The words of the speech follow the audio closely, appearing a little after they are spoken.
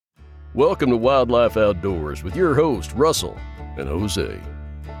Welcome to Wildlife Outdoors with your host, Russell and Jose.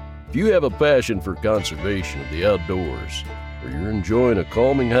 If you have a passion for conservation of the outdoors, or you're enjoying a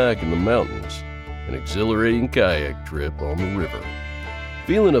calming hike in the mountains, an exhilarating kayak trip on the river,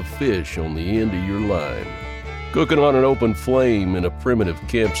 feeling a fish on the end of your line, cooking on an open flame in a primitive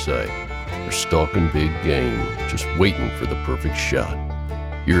campsite, or stalking big game, just waiting for the perfect shot,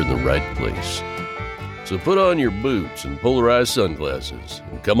 you're in the right place. So put on your boots and polarized sunglasses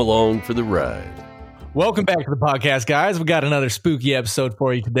and come along for the ride. Welcome back to the podcast, guys. We got another spooky episode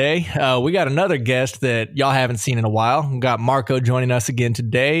for you today. We got another guest that y'all haven't seen in a while. We got Marco joining us again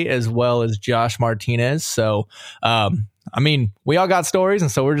today, as well as Josh Martinez. So, we all got stories, and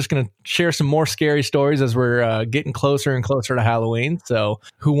so we're just going to share some more scary stories as we're getting closer and closer to Halloween. So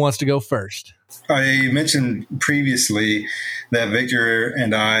who wants to go first? I mentioned previously that Victor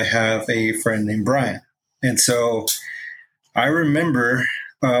and I have a friend named Brian. And so I remember,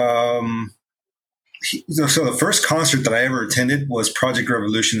 so the first concert that I ever attended was Project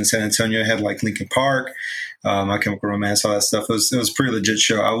Revolution in San Antonio. It had like Linkin Park, My Chemical Romance, all that stuff. It was a pretty legit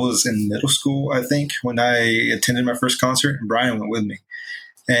show. I was in middle school, I think, when I attended my first concert, and Brian went with me.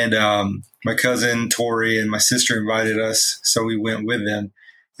 And my cousin Tori and my sister invited us, so we went with them.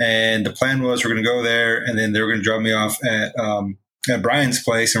 And the plan was we're going to go there, and then they were going to drop me off at Brian's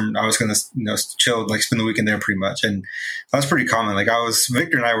place, and I was going to, chill, like spend the weekend there pretty much. And that was pretty common. Like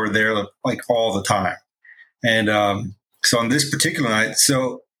Victor and I were there like all the time. And so on this particular night,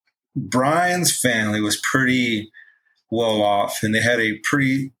 so Brian's family was pretty well off, and they had a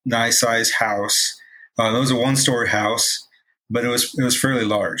pretty nice sized house. It was a 1-story house, but it was fairly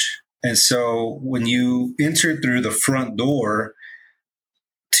large. And so when you entered through the front door,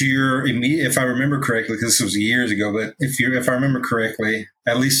 to your immediate, if I remember correctly, because this was years ago, but if I remember correctly,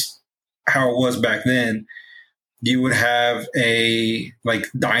 at least how it was back then, you would have a like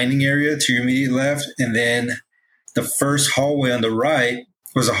dining area to your immediate left, and then the first hallway on the right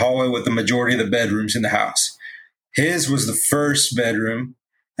was a hallway with the majority of the bedrooms in the house. His was the first bedroom,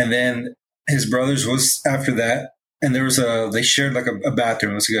 and then his brother's was after that, and they shared like a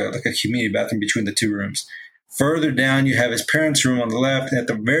bathroom. It was like a community bathroom between the two rooms. Further down, you have his parents' room on the left. And at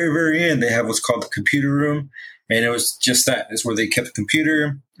the very, very end, they have what's called the computer room. And it was just that. It's where they kept the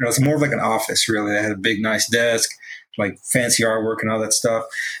computer. It was more of like an office, really. They had a big, nice desk, like fancy artwork and all that stuff.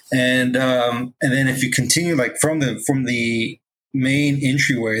 And then if you continue, like from the main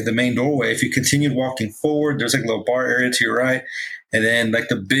entryway, the main doorway, if you continued walking forward, there's like a little bar area to your right. And then like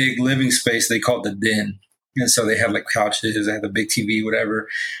the big living space, they called the den. And so they had like couches, they had the big TV, whatever.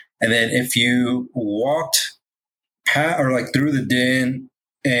 And then if you walked through the den,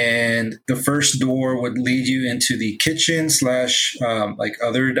 and the first door would lead you into the kitchen / like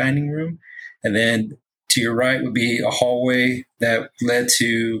other dining room. And then to your right would be a hallway that led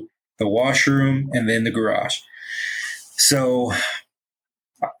to the washroom and then the garage. So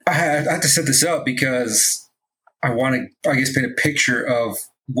I had to set this up because I want to, I guess, paint a picture of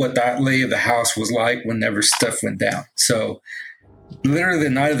what that lay of the house was like whenever stuff went down. So literally the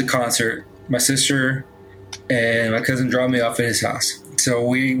night of the concert, my sister and my cousin dropped me off at his house. So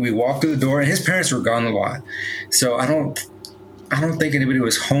we walked through the door, and his parents were gone a lot. So I don't think anybody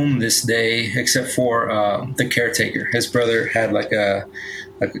was home this day except for the caretaker. His brother had like a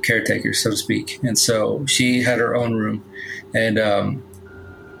caretaker, so to speak. And so she had her own room. And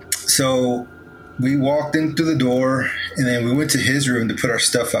so we walked in through the door, and then we went to his room to put our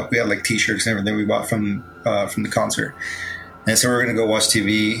stuff up. We had like T-shirts and everything we bought from the concert. And so we're going to go watch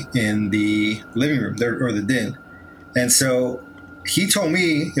TV in the living room or the den. And so he told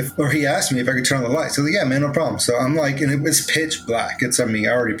me he asked me if I could turn on the lights. I was like, yeah, man, no problem. So I'm like, and it's pitch black.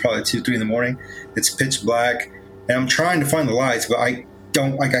 Already probably 2, 3 in the morning. It's pitch black. And I'm trying to find the lights, but I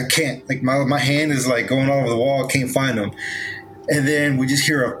can't. Like my hand is like going all over the wall. I can't find them. And then we just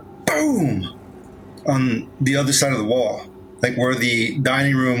hear a boom on the other side of the wall, like where the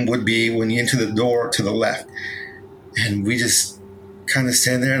dining room would be when you enter the door to the left. And we just kind of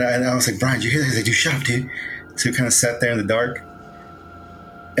stand there, and I was like, Brian, did you hear that? He's like, dude, shut up, dude. So we kind of sat there in the dark.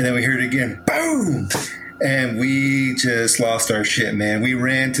 And then we heard it again, boom! And we just lost our shit, man. We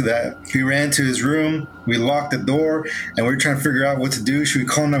ran to his room, we locked the door, and we were trying to figure out what to do. Should we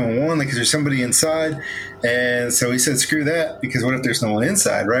call 911? Like, is there somebody inside? And so he said, screw that, because what if there's no one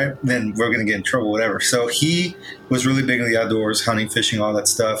inside, right? Then we're going to get in trouble, whatever. So he was really big in the outdoors, hunting, fishing, all that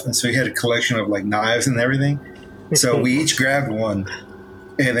stuff. And so he had a collection of like knives and everything. So we each grabbed one,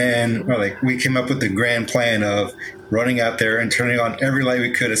 and then we came up with the grand plan of running out there and turning on every light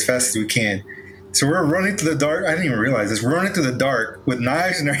we could as fast as we can. So we're running through the dark. I didn't even realize this. We're running through the dark with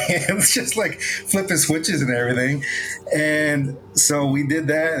knives in our hands, just like flipping switches and everything. And so we did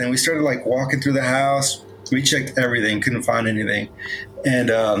that, and we started like walking through the house. We checked everything, couldn't find anything. And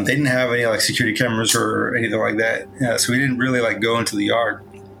they didn't have any like security cameras or anything like that. So we didn't really like go into the yard.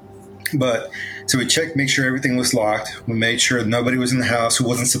 But so we checked, make sure everything was locked. We made sure nobody was in the house who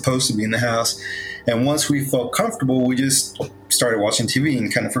wasn't supposed to be in the house. And once we felt comfortable, we just started watching TV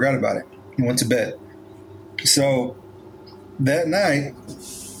and kind of forgot about it and went to bed. So that night,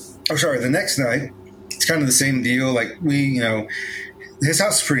 the next night, it's kind of the same deal. Like his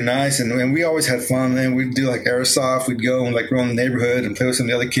house is pretty nice, and we always had fun. Then we'd do like airsoft. We'd go and like roam the neighborhood and play with some of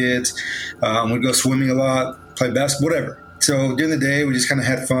the other kids. We'd go swimming a lot, play basketball, whatever. So during the day, we just kind of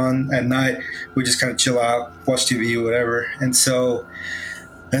had fun. At night, we just kind of chill out, watch TV, whatever. And so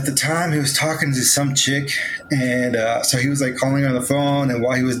at the time, he was talking to some chick, and so he was like calling her on the phone. And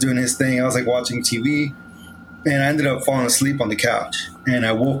while he was doing his thing, I was like watching TV, and I ended up falling asleep on the couch. And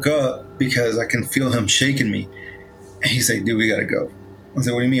I woke up because I can feel him shaking me. And he's like, "Dude, we gotta go." I was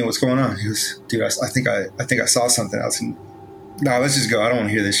like, "What do you mean? What's going on?" He goes, "Dude, I think I saw something." I was like, "No, let's just go. I don't want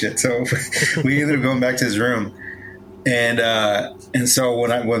to hear this shit." So we ended up going back to his room. And so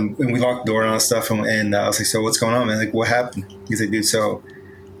when we locked the door and all that stuff, and I was like, "So what's going on, man? Like, what happened?" He's like, "Dude, so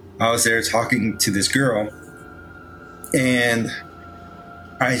I was there talking to this girl, and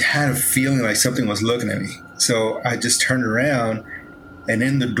I had a feeling like something was looking at me. So I just turned around, and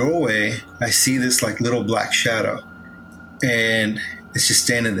in the doorway, I see this like little black shadow, and it's just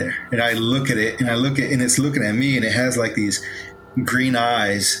standing there. And I look at it, and it's looking at me, and it has like these green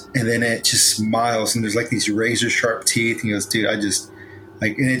eyes, and then it just smiles, and there's like these razor sharp teeth." And he goes, "Dude, I just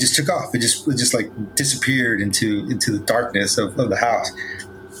like," and it just took off. It just like disappeared into the darkness of the house.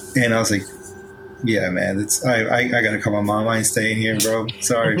 And I was like, "Yeah, man, I gotta call my mom. I ain't staying here, bro.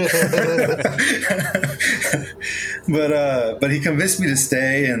 Sorry." But he convinced me to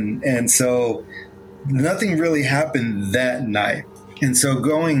stay, and so nothing really happened that night. And so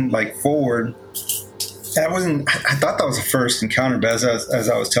going like forward, I thought that was the first encounter, but as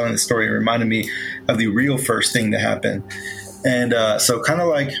I was telling the story, it reminded me of the real first thing that happened. And so kind of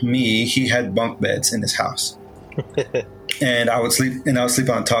like me, he had bunk beds in his house. And I would sleep on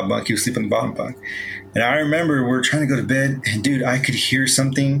the top bunk. He would sleep on the bottom bunk. And I remember we were trying to go to bed, and dude, I could hear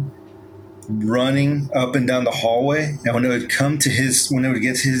something running up and down the hallway. And when it would get to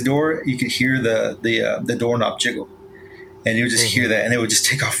his door, you could hear the doorknob jiggle. And you would just hear that, and it would just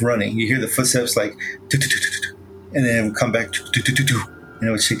take off running. You hear the footsteps like, and then it would come back, and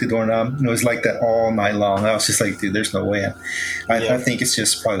it would shake the doorknob. And it was like that all night long. I was just like, dude, there's no way. I think it's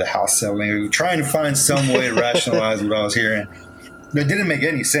just probably the house settling. We were trying to find some way to rationalize what I was hearing. It didn't make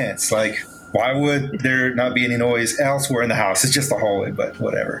any sense. Like, why would there not be any noise elsewhere in the house? It's just a hallway, but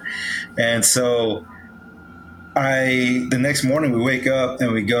whatever. And so the next morning we wake up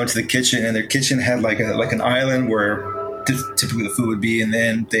and we go into the kitchen, and their kitchen had like an island where typically the food would be, and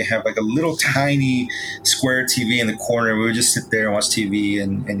then they have like a little tiny square TV in the corner. We would just sit there and watch TV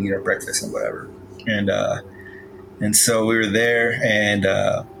and eat our breakfast and whatever. And so we were there, and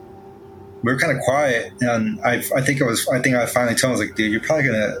we were kind of quiet. And I think I finally told him, I was like, "Dude, you're probably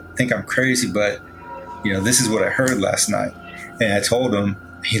gonna think I'm crazy, but this is what I heard last night." And I told him.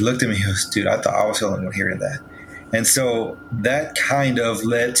 He looked at me. He goes, "Dude, I thought I was the only one hearing that." And so that kind of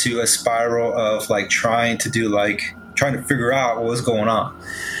led to a spiral of like trying to figure out what was going on.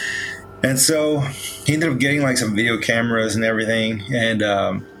 And so he ended up getting like some video cameras and everything, and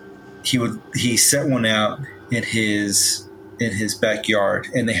he set one out in his backyard,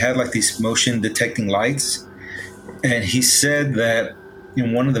 and they had like these motion detecting lights. And he said that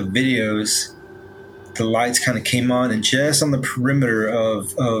in one of the videos, the lights kind of came on, and just on the perimeter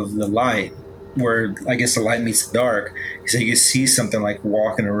of the light, where I guess the light meets the dark, he said you could see something like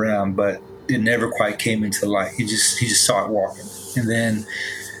walking around, but it never quite came into the light. He just saw it walking. And then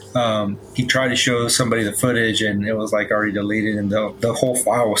he tried to show somebody the footage, and it was like already deleted, and the whole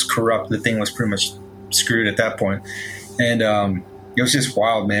file was corrupt. The thing was pretty much screwed at that point. And it was just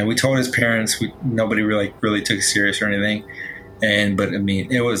wild, man. We told his parents. Nobody really took it serious or anything. But I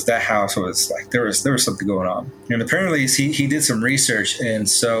mean, it was, that house was like, there was something going on. And apparently he did some research. And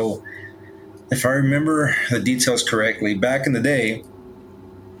so if I remember the details correctly, back in the day,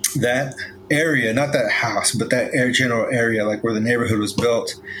 that area, not that house, but that general area, like where the neighborhood was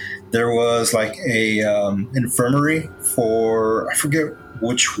built, there was like a infirmary for, I forget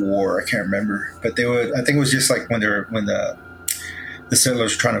which war, I can't remember, but I think it was just like when the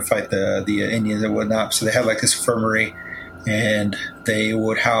settlers were trying to fight the Indians and whatnot. So they had like this infirmary, and they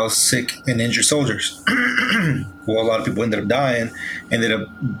would house sick and injured soldiers. Well, a lot of people ended up dying, ended up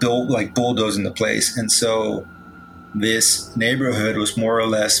bulldozing the place. And so this neighborhood was more or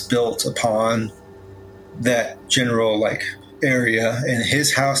less built upon that general area. And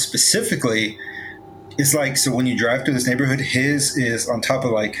his house specifically is so when you drive through this neighborhood, his is on top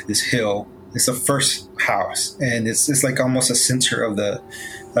of this hill. It's the first house, and it's like almost a center of the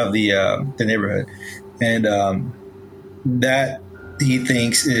neighborhood. And that he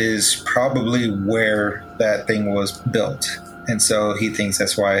thinks is probably where that thing was built. And so he thinks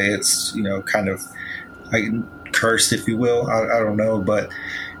that's why it's, kind of cursed, if you will. I don't know. But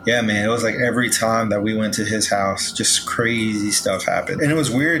yeah, man, it was every time that we went to his house, just crazy stuff happened. And it was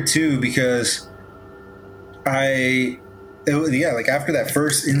weird too, because after that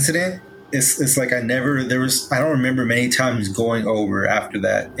first incident, it's I don't remember many times going over after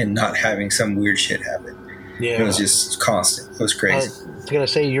that and not having some weird shit happen. Yeah. It was just constant. It was crazy. I was going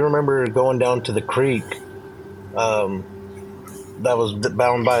to say, you remember going down to the creek that was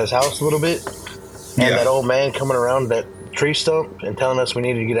bound by his house a little bit? And that old man coming around that tree stump and telling us we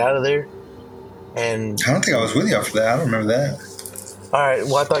needed to get out of there? And I don't think I was with you after that. I don't remember that. All right.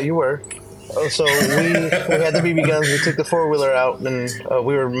 Well, I thought you were. So we had the BB guns. We took the four-wheeler out, and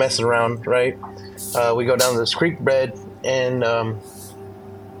we were messing around, right? We go down to this creek bed, and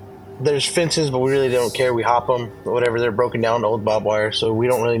there's fences, but we really don't care. We hop them, whatever. They're broken down to old barbed wire, so we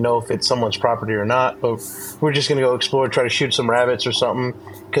don't really know if it's someone's property or not. But we're just going to go explore, try to shoot some rabbits or something,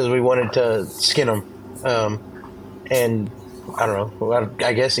 because we wanted to skin them. And I don't know,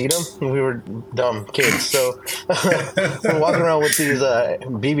 I guess eat them. We were dumb kids. So we're walking around with these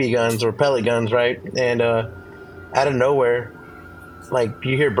BB guns or pellet guns, right? And out of nowhere,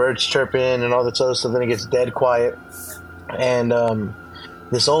 you hear birds chirping and all this other stuff, then it gets dead quiet. And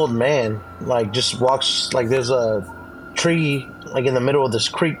this old man just walks, there's a tree in the middle of this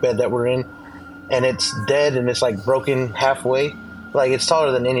creek bed that we're in, and it's dead, and it's broken halfway. It's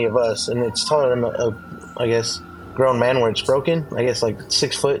taller than any of us, and it's taller than I guess grown man where it's broken. I guess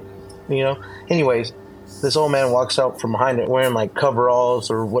 6 foot, Anyways, this old man walks out from behind it wearing coveralls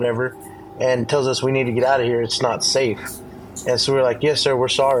or whatever, and tells us we need to get out of here. It's not safe. And so we're like, yes, sir, we're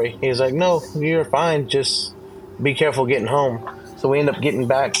sorry. He's like, no, you're fine. Just be careful getting home. So we end up getting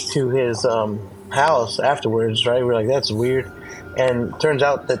back to his house afterwards, right? We're like, that's weird. And turns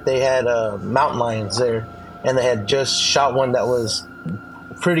out that they had mountain lions there, and they had just shot one that was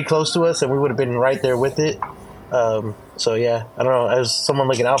pretty close to us, and we would have been right there with it. So yeah, I don't know. As someone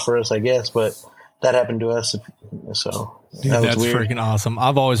looking out for us, I guess, but that happened to us. So dude, that's weird. Freaking awesome.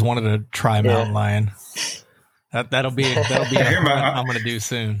 I've always wanted to try mountain lion. That'll be I'm going to do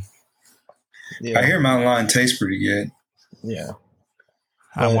soon. Yeah. I hear mountain lion tastes pretty good. Yeah.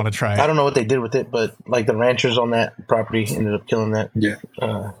 I want to try it. I don't know what they did with it, but the ranchers on that property ended up killing that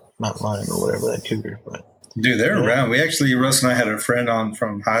mountain lion or whatever, that cougar. But dude, they're around. We actually, Russ and I had a friend on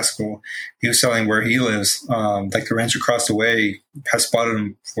from high school. He was telling where he lives. The rancher across the way has spotted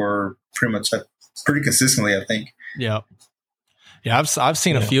him for pretty consistently, I think. Yeah. Yeah, I've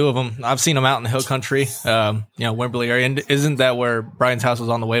seen a few of them. I've seen them out in the hill country, Wimberley area. And isn't that where Brian's house was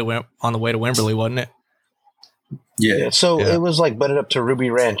on the way to Wimberley, wasn't it? Yeah. So it was butted up to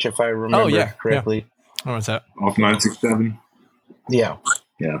Ruby Ranch, if I remember correctly. Yeah. What's that? Off 967. Yeah.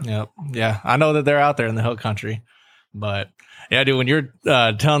 Yeah. Yeah. I know that they're out there in the hill country, but yeah, dude, when you're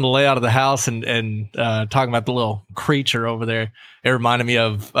telling the layout of the house and talking about the little creature over there, it reminded me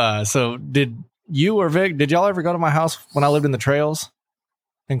of, so did you or Vic, did y'all ever go to my house when I lived in the trails?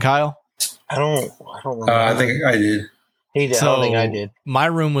 And Kyle? I don't remember. I think I did. He did. So I don't think I did. My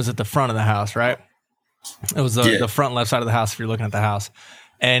room was at the front of the house, right? It was the front left side of the house if you're looking at the house.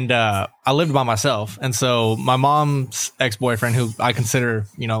 And I lived by myself. And so my mom's ex-boyfriend, who I consider,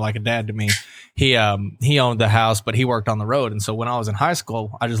 like a dad to me, he owned the house, but he worked on the road. And so when I was in high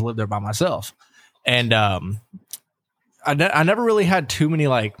school, I just lived there by myself. And I never really had too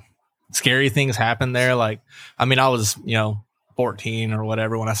many scary things happen there. I was, 14 or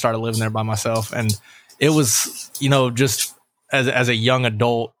whatever when I started living there by myself. And it was, just as a young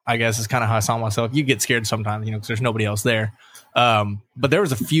adult, I guess is kind of how I saw myself. You get scared sometimes, because there's nobody else there. But there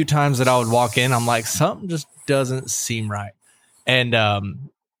was a few times that I would walk in, I'm like, something just doesn't seem right. And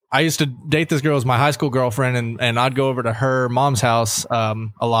I used to date this girl as my high school girlfriend, and I'd go over to her mom's house a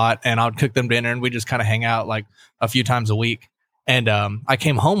lot, and I'd cook them dinner, and we'd just kind of hang out a few times a week. And I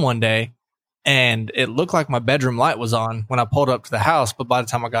came home one day, and it looked like my bedroom light was on when I pulled up to the house, but by the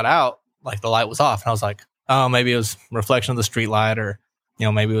time I got out, the light was off. And I was like, oh, maybe it was reflection of the street light, or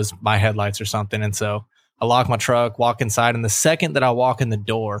maybe it was my headlights or something. And so I lock my truck, walk inside, and the second that I walk in the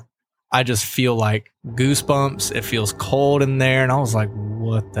door, I just feel like goosebumps. It feels cold in there. And I was like,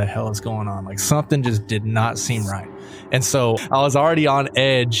 what the hell is going on? Like something just did not seem right. And so I was already on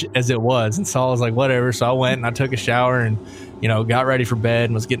edge as it was. And so I was like, whatever. So I went and I took a shower and, got ready for bed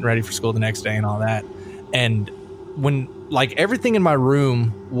and was getting ready for school the next day and all that. And when like everything in my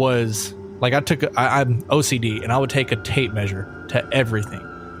room was like, I'm OCD and I would take a tape measure to everything.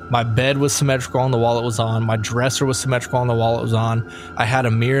 My bed was symmetrical on the wall it was on. My dresser was symmetrical on the wall it was on. I had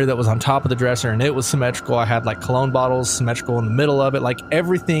a mirror that was on top of the dresser and it was symmetrical. I had like cologne bottles symmetrical in the middle of it. Like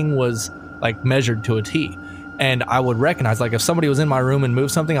everything was like measured to a T. And I would recognize, like if somebody was in my room and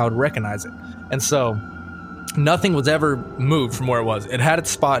moved something, I would recognize it. And so nothing was ever moved from where it was. It had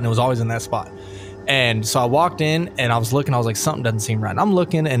its spot and it was always in that spot. And so I walked in and I was looking, I was like, something doesn't seem right. And I'm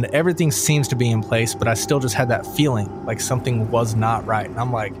looking and everything seems to be in place, but I still just had that feeling like something was not right. And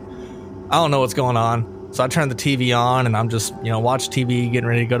I'm like, I don't know what's going on. So I turned the TV on and I'm just, watch TV, getting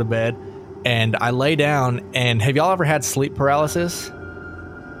ready to go to bed. And I lay down and have y'all ever had sleep paralysis?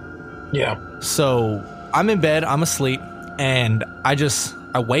 Yeah. So I'm in bed, I'm asleep and I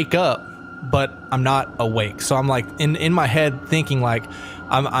wake up, but I'm not awake. So I'm like in my head thinking like,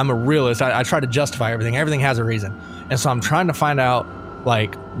 I'm a realist. I try to justify everything. Everything has a reason. And so I'm trying to find out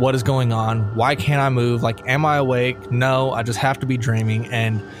like what is going on. Why can't I move? Like, am I awake? No, I just have to be dreaming.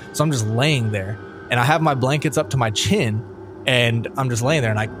 And so I'm just laying there and I have my blankets up to my chin and I'm just laying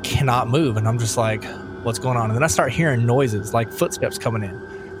there and I cannot move. And I'm just like, what's going on? And then I start hearing noises like footsteps coming in.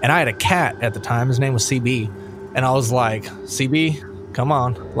 And I had a cat at the time. His name was CB. And I was like, CB, come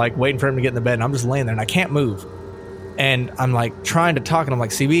on, like waiting for him to get in the bed. And I'm just laying there and I can't move. And I'm like trying to talk and I'm like,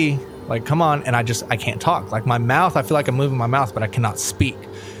 CB, like, come on. And I can't talk. Like my mouth, I feel like I'm moving my mouth, but I cannot speak.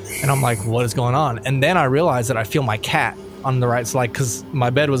 And I'm like, what is going on? And then I realized that I feel my cat on the right side, because my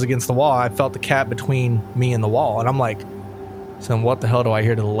bed was against the wall. I felt the cat between me and the wall. And I'm like, so what the hell do I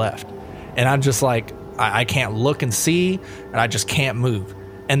hear to the left? And I'm just like, I can't look and see, and I just can't move.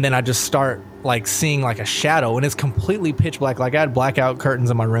 And then I just start like seeing like a shadow, and it's completely pitch black. Like I had blackout curtains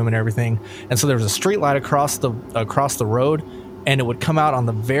in my room and everything. And so there was a street light across the road, and it would come out on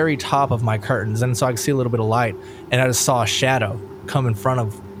the very top of my curtains. And so I could see a little bit of light, and I just saw a shadow come in front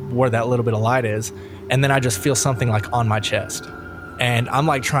of where that little bit of light is. And then I just feel something like on my chest. And I'm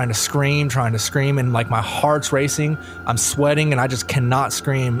like trying to scream, and like my heart's racing. I'm sweating and I just cannot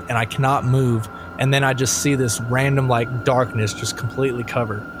scream and I cannot move. And then I just see this random like darkness just completely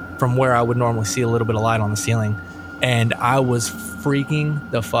covered from where I would normally see a little bit of light on the ceiling. And I was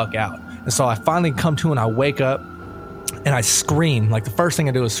freaking the fuck out. And so I finally come to and I wake up and I scream. Like the first thing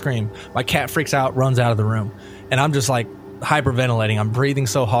I do is scream. My cat freaks out, runs out of the room. And I'm just like hyperventilating. I'm breathing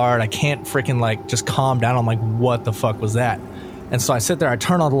so hard. I can't freaking like just calm down. I'm like, what the fuck was that? And so I sit there, I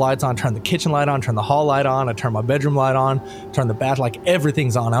turn all the lights on, turn the kitchen light on, turn the hall light on, I turn my bedroom light on, turn the bath, like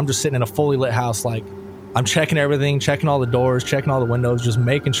everything's on. I'm just sitting in a fully lit house, like I'm checking everything, checking all the doors, checking all the windows, just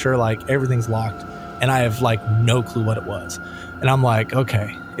making sure like everything's locked. And I have like no clue what it was. And I'm like,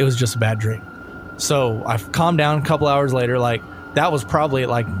 okay, it was just a bad dream. So I've calmed down a couple hours later, like that was probably at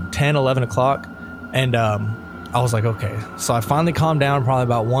like 10, 11 o'clock. And I was like, okay. So I finally calmed down probably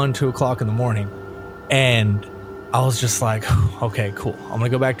about 1, 2 o'clock in the morning. And I was just like, okay, cool. I'm going to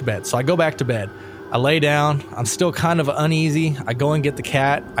go back to bed. So I go back to bed. I lay down. I'm still kind of uneasy. I go and get the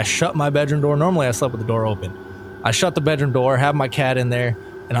cat. I shut my bedroom door. Normally I slept with the door open. I shut the bedroom door, have my cat in there,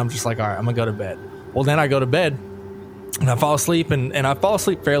 and I'm just like, all right, I'm going to go to bed. Well, then I go to bed and I fall asleep and I fall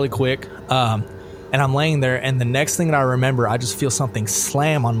asleep fairly quick. And I'm laying there. And the next thing that I remember, I just feel something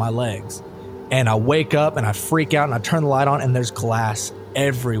slam on my legs. And I wake up and I freak out and I turn the light on and there's glass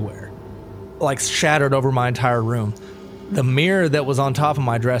everywhere. Like shattered over my entire room. The mirror that was on top of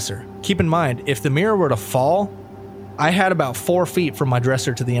my dresser. Keep in mind, if the mirror were to fall, I had about 4 feet from my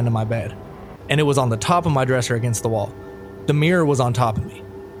dresser to the end of my bed. And it was on the top of my dresser against the wall. The mirror was on top of me.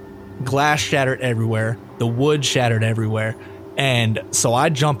 Glass shattered everywhere. The wood shattered everywhere. And so I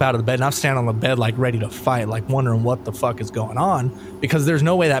jump out of the bed and I'm standing on the bed like ready to fight, like wondering what the fuck is going on, because there's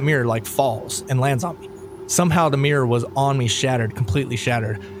no way that mirror like falls and lands on me. Somehow the mirror was on me, shattered, completely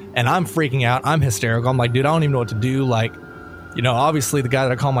shattered. And I'm freaking out. I'm hysterical. I'm like, dude, I don't even know what to do. Like, obviously the guy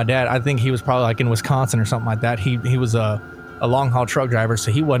that I call my dad, I think he was probably like in Wisconsin or something like that. He was a long haul truck driver,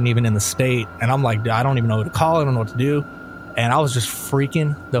 so he wasn't even in the state. And I'm like, I don't even know who to call. I don't know what to do. And I was just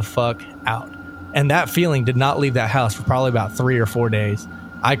freaking the fuck out. And that feeling did not leave that house for probably about 3 or 4 days.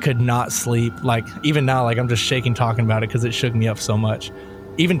 I could not sleep. Like even now, like I'm just shaking talking about it because it shook me up so much.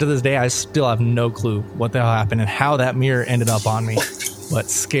 Even to this day, I still have no clue what the hell happened and how that mirror ended up on me. But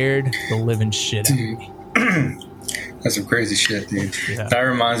scared the living shit out of me. That's some crazy shit, dude. Yeah. That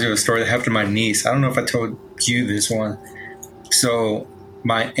reminds me of a story that happened to my niece. I don't know if I told you this one. So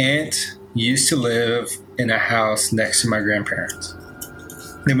my aunt used to live in a house next to my grandparents.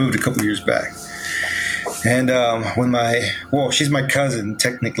 They moved a couple years back. And she's my cousin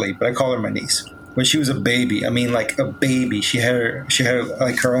technically, but I call her my niece. When she was a baby, like a baby, she had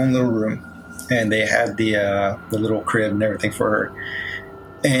like her own little room, and they had the little crib and everything for her.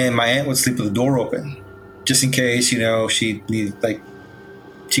 And my aunt would sleep with the door open, just in case, she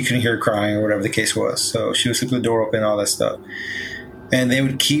couldn't hear her crying or whatever the case was. So she would sleep with the door open, all that stuff. And they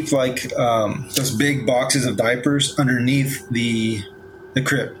would keep those big boxes of diapers underneath the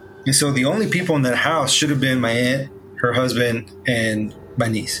crib. And so the only people in that house should have been my aunt, her husband, and my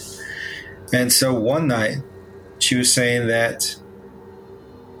niece. And so one night, she was saying that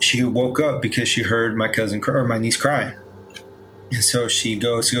she woke up because she heard my niece crying. And so she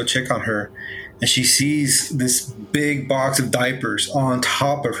goes to go check on her, and she sees this big box of diapers on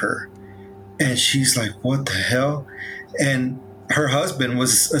top of her. And she's like, what the hell? And her husband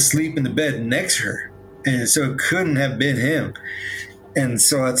was asleep in the bed next to her. And so it couldn't have been him. And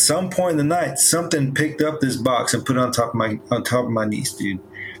so at some point in the night, something picked up this box and put it on top of my niece, dude.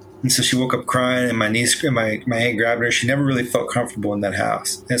 And so she woke up crying, and my niece and my aunt grabbed her. She never really felt comfortable in that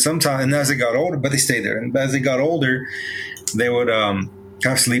house. And as they got older, but they stayed there. And as they got older, they would have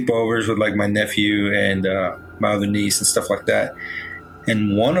sleepovers with like my nephew and my other niece and stuff like that.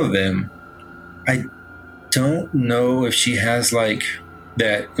 And one of them, I don't know if she has like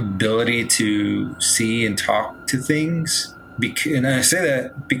that ability to see and talk to things. And I say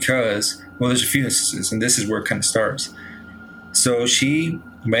that because, there's a few instances, and this is where it kind of starts. So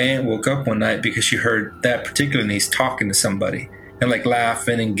my aunt woke up one night because she heard that particular niece talking to somebody and like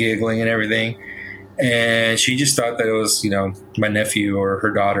laughing and giggling and everything. And she just thought that it was, my nephew or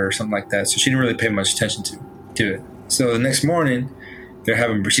her daughter or something like that. So she didn't really pay much attention to it. So the next morning,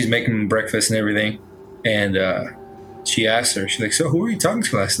 she's making breakfast and everything. And she asked her, she's like, so who were you talking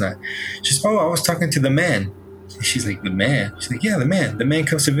to last night? She says, I was talking to the man. And she's like, the man? She's like, yeah, the man. The man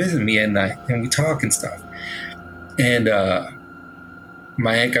comes to visit me at night and we talk and stuff. And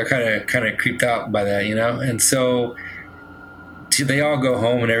my aunt got kind of creeped out by that, And so they all go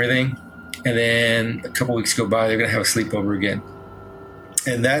home and everything. And then a couple weeks go by, they're going to have a sleepover again.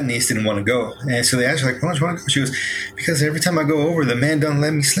 And that niece didn't want to go. And so they asked her, like, why don't you want to go? She goes, because every time I go over, the man doesn't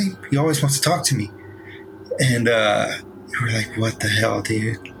let me sleep. He always wants to talk to me. And we're like, what the hell,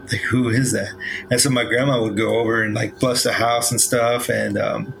 dude? Like, who is that? And so my grandma would go over and like bless the house and stuff.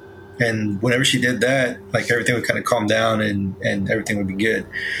 And whenever she did that, like everything would kind of calm down and everything would be good.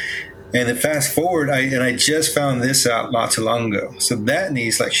 And then fast forward, I just found this out not too long ago. So that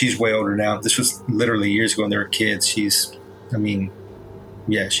niece, like, she's way older now. This was literally years ago when they were kids. She's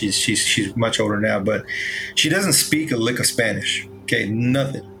much older now, but she doesn't speak a lick of Spanish. Okay,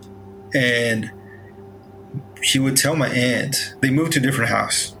 nothing. And she would tell my aunt, they moved to a different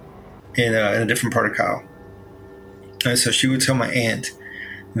house in a different part of Kyle. And so she would tell my aunt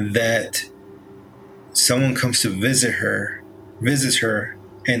that someone comes to visits her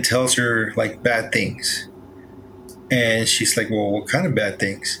and tells her like bad things. And she's like, well, what kind of bad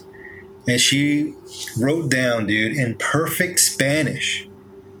things? And she wrote down, dude, in perfect Spanish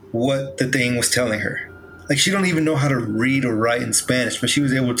what the thing was telling her. Like, she don't even know how to read or write in Spanish, but she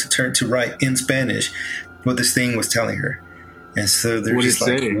was able to turn to write in Spanish what this thing was telling her. And so they're what just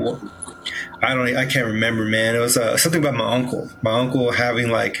like, what? I can't remember, man. It was something about my uncle. My uncle having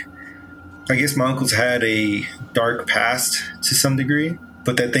like, I guess my uncle's had a dark past to some degree,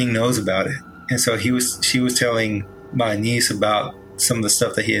 but that thing knows about it. And so she was telling my niece about some of the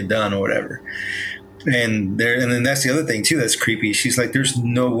stuff that he had done or whatever. And then that's the other thing too that's creepy. She's like, there's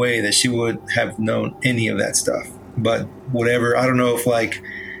no way that she would have known any of that stuff. But whatever, I don't know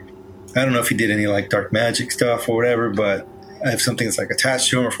if he did any like dark magic stuff or whatever, but if something's like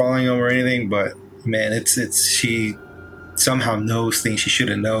attached to him or following him or anything, but man, she somehow knows things she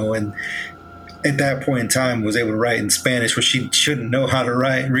shouldn't know. And at that point in time was able to write in Spanish, which she shouldn't know how to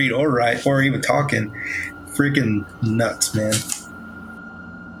read or write or even talking. Freaking nuts, man.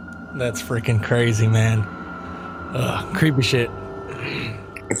 That's freaking crazy, man. Ugh, creepy shit.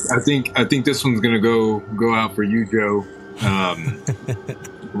 I think this one's gonna go out for you, Joe.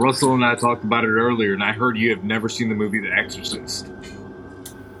 Russell and I talked about it earlier, and I heard you have never seen the movie The Exorcist.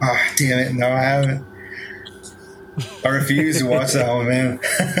 Oh, damn it. No, I haven't. I refuse to watch that one, man.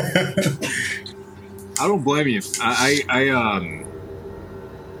 I don't blame you. I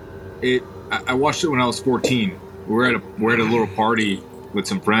watched it when I was 14. We're at a little party with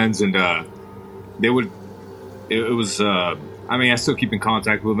some friends, and I still keep in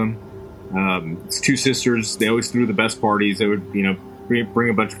contact with them. It's two sisters. They always threw the best parties. They would, bring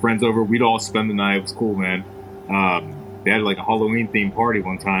a bunch of friends over. We'd all spend the night. It was cool, man. they had like a Halloween themed party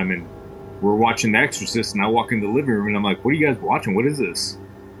one time, and we're watching The Exorcist, and I walk in the living room, and I'm like, what are you guys watching? What is this?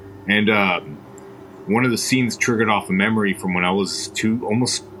 And one of the scenes triggered off a memory from when I was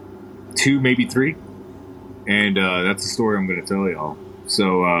almost two, maybe three. And that's the story I'm going to tell y'all.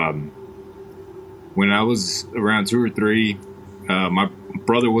 So when I was around 2 or 3, my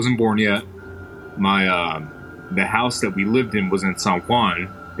brother wasn't born yet. The house that we lived in was in San Juan,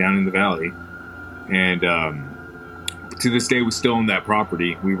 down in the valley. And to this day, we still own that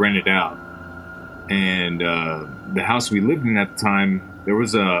property. We rented out. And the house we lived in at the time, there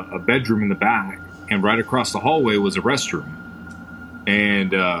was a bedroom in the back. And right across the hallway was a restroom.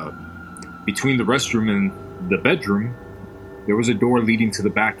 And between the restroom and the bedroom, there was a door leading to the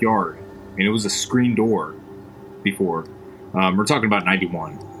backyard. And it was a screen door before. We're talking about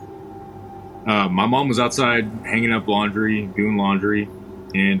 91. My mom was outside hanging up laundry, doing laundry.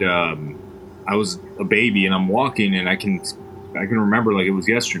 And I was a baby, and I'm walking, and I can remember like it was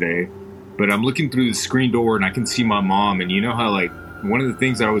yesterday. But I'm looking through the screen door, and I can see my mom. And you know how, like, one of the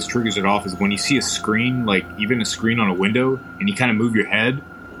things that always triggers it off is when you see a screen, like even a screen on a window, and you kind of move your head,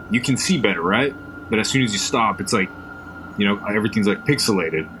 you can see better, right? But as soon as you stop, it's like, you know, everything's like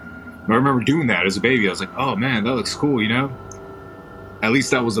pixelated. I remember doing that as a baby. I was like, oh man, that looks cool, you know? At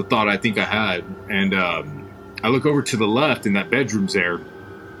least that was the thought I think I had. And I look over to the left, and that bedroom's there.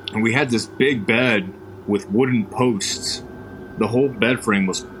 And we had this big bed with wooden posts. The whole bed frame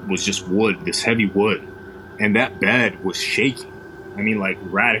was just wood, this heavy wood. And that bed was shaking. I mean, like,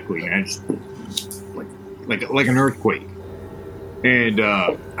 radically, man. Just like an earthquake. And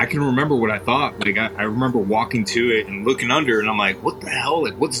I can remember what I thought. Like, I remember walking to it and looking under, and I'm like, what the hell?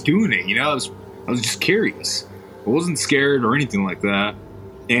 Like, what's doing it? You know, I was just curious. I wasn't scared or anything like that.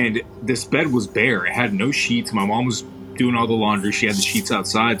 And this bed was bare. It had no sheets. My mom was doing all the laundry. She had the sheets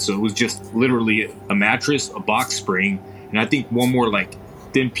outside. So it was just literally a mattress, a box spring, and I think one more, like,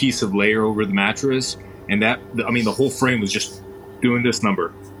 thin piece of layer over the mattress. And the whole frame was just doing this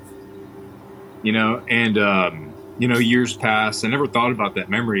number. You know, and, you know, years passed. I never thought about that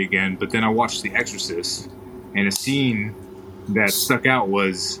memory again. But then I watched The Exorcist, and a scene that stuck out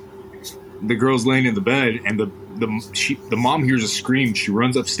was the girl's laying in the bed, and the mom hears a scream. She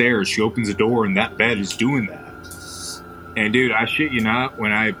runs upstairs. She opens the door, and that bed is doing that. And dude, I shit you not,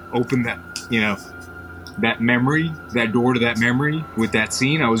 when I opened that, you know, that memory, that door to that memory with that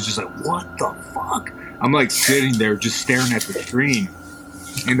scene, I was just like, what the fuck? I'm like sitting there just staring at the screen.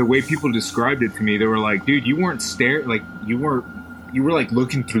 And the way people described it to me, they were like, dude, you weren't staring, like, you were like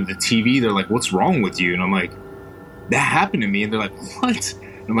looking through the TV. They're like, what's wrong with you? And I'm like, that happened to me. And they're like, what?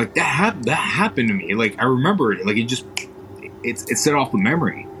 And I'm like, that happened to me. Like, I remember it. Like, it set off the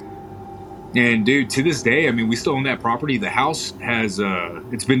memory. And dude, to this day, I mean, we still own that property. The house has,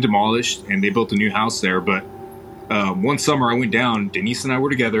 it's been demolished, and they built a new house there. But one summer I went down, Denise and I were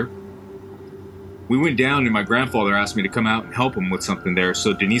together. We went down, and my grandfather asked me to come out and help him with something there.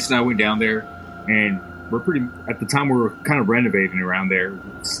 So Denise and I went down there, and at the time we were kind of renovating around there.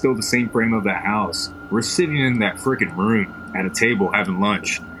 Still the same frame of that house. We're sitting in that freaking room at a table having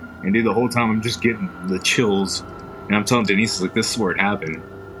lunch. And dude, the whole time I'm just getting the chills. And I'm telling Denise, like, this is where it happened.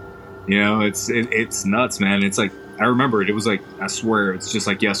 You know, it's nuts, man. It's like, I remember it. It was like, I swear, it's just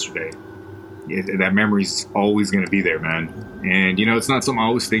like yesterday. That memory's always going to be there, man. And, you know, it's not something I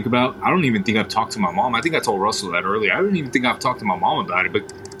always think about. I don't even think I've talked to my mom. I think I told Russell that earlier. I don't even think I've talked to my mom about it,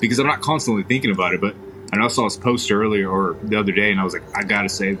 but because I'm not constantly thinking about it. But I know I saw his post earlier or the other day, and I was like, I got to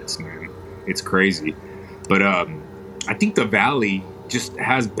say this, man. It's crazy. But I think the valley just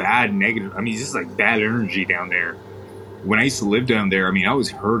has bad negative, I mean, just like bad energy down there. When I used to live down there, I mean, I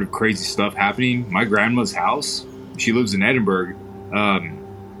always heard of crazy stuff happening. My grandma's house, she lives in Edinburgh.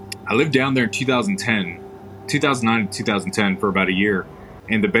 I lived down there in 2009 to 2010 for about a year.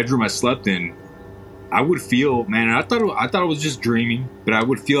 And the bedroom I slept in, I would feel, man, I thought I was just dreaming, but I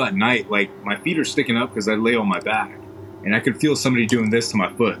would feel at night like my feet are sticking up because I lay on my back. And I could feel somebody doing this to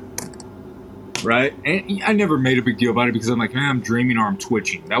my foot. Right? And I never made a big deal about it because I'm like, man, I'm dreaming or I'm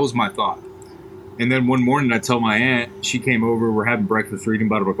twitching. That was my thought. And then one morning I tell my aunt, she came over, we're having breakfast, we're eating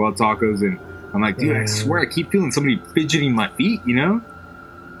buttermilk club tacos, and I'm like, dude, I swear I keep feeling somebody fidgeting my feet, you know?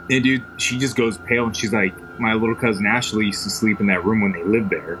 And dude, she just goes pale, and she's like, my little cousin Ashley used to sleep in that room when they lived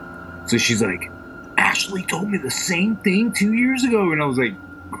there. So she's like, Ashley told me the same thing 2 years ago. And I was like,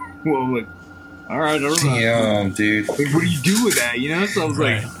 well, like, all right, I don't know. Damn, dude. Like, what do you do with that, you know? So I was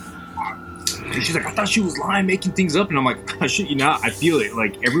like, and she's like, I thought she was lying, making things up. And I'm like, I shit you not, I feel it.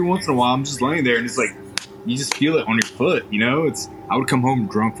 Like, every once in a while, I'm just laying there, and it's like, you just feel it on your foot, you know. I would come home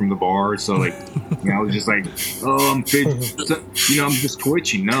drunk from the bar, so like, you know, I was just like, oh, I'm just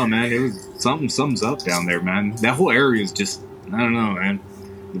twitching. No, man, it was something's up down there, man. That whole area is just, I don't know, man.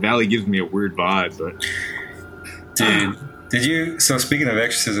 The valley gives me a weird vibe, but dude. Did you? So speaking of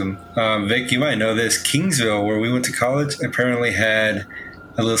exorcism, Vic, you might know this. Kingsville, where we went to college, apparently had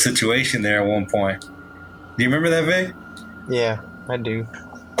a little situation there at one point. Do you remember that, Vic? Yeah, I do.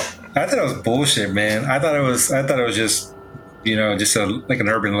 I thought it was bullshit, man. I thought it was just, you know, just like an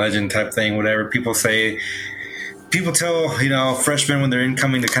urban legend type thing. Whatever people tell, you know, freshmen when they're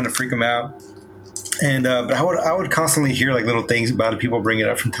incoming to kind of freak them out. And but I would constantly hear like little things about it. People bring it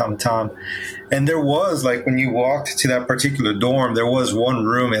up from time to time. And there was like when you walked to that particular dorm, there was one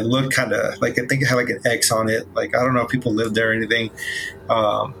room. It looked kind of like, I think it had like an X on it. Like, I don't know if people lived there or anything,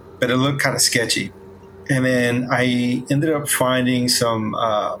 but it looked kind of sketcy. And then I ended up finding some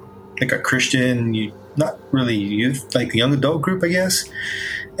like a Christian, not really youth, like young adult group, I guess.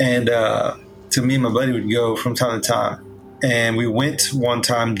 And so me and my buddy would go from time to time. And we went one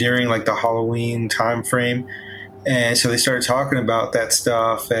time during like the Halloween time frame. And so they started talking about that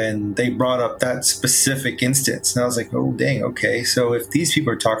stuff, and they brought up that specific instance. And I was like, oh, dang, okay. So if these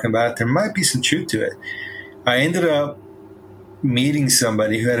people are talking about it, there might be some truth to it. I ended up meeting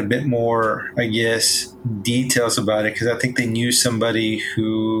somebody who had a bit more, I guess, details about it, because I think they knew somebody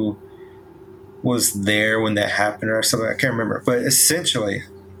who was there when that happened or something. I can't remember. But essentially,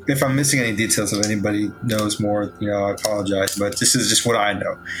 if I'm missing any details, if anybody knows more, you know, I apologize. But this is just what I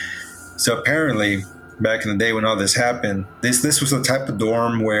know. So apparently, back in the day when all this happened, this was the type of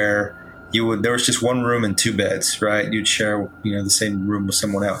dorm where there was just one room and two beds, right? You'd share, you know, the same room with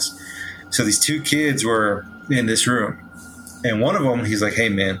someone else. So these two kids were in this room, and one of them, he's like, hey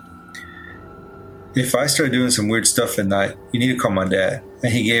man, if I start doing some weird stuff at night, you need to call my dad.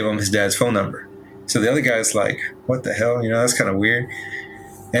 And he gave him his dad's phone number. So the other guy's like, what the hell? You know, that's kind of weird.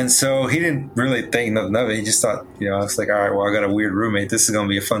 And so he didn't really think nothing of it. He just thought, you know, I was like, all right, well, I got a weird roommate. This is going to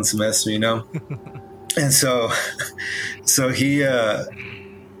be a fun semester, you know? And so he, as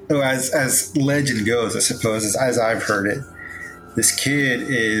legend goes, I suppose, as I've heard it, this kid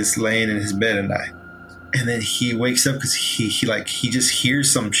is laying in his bed at night, and then he wakes up because he just hears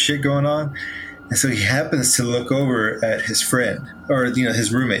some shit going on, and so he happens to look over at his friend, or you know,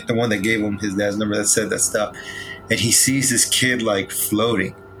 his roommate, the one that gave him his dad's number that said that stuff, and he sees this kid like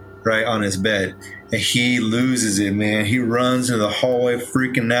floating right on his bed. And he loses it, man. He runs into the hallway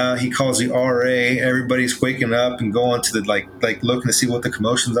freaking out. He calls the RA. Everybody's waking up and going to the like looking to see what the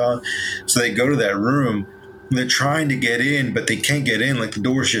commotion's on. So they go to that room. They're trying to get in, but they can't get in. Like the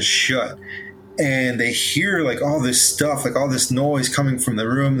door's just shut. And they hear like all this stuff, like all this noise coming from the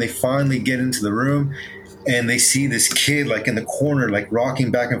room. They finally get into the room, and they see this kid like in the corner, like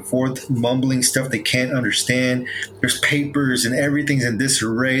rocking back and forth, mumbling stuff they can't understand. There's papers and everything's in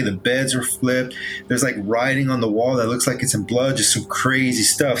disarray. The beds are flipped. There's like writing on the wall that looks like it's in blood, just some crazy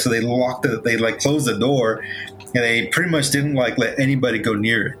stuff. So they closed the door, and they pretty much didn't like let anybody go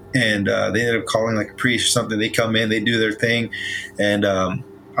near it. And they ended up calling like a priest or something. They come in, they do their thing. And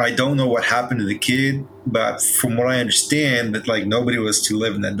I don't know what happened to the kid, but from what I understand, that like nobody was to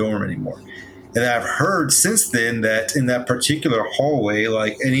live in that dorm anymore. And I've heard since then that in that particular hallway,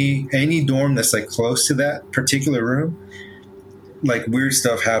 like any dorm that's like close to that particular room, like weird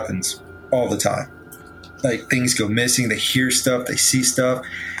stuff happens all the time. Like things go missing, they hear stuff, they see stuff.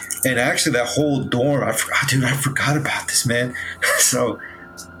 And actually that whole dorm, I forgot about this, man. So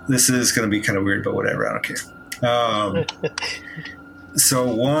this is going to be kind of weird, but whatever, I don't care.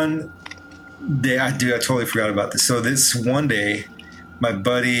 So one day, I totally forgot about this. So this one day, my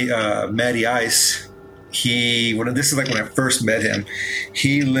buddy, Matty Ice, this is like when I first met him,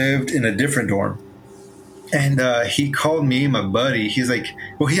 he lived in a different dorm. And he called me, my buddy. He's like,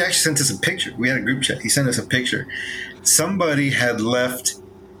 well, he actually sent us a picture. We had a group chat. He sent us a picture. Somebody had left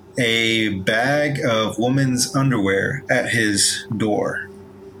a bag of women's underwear at his door.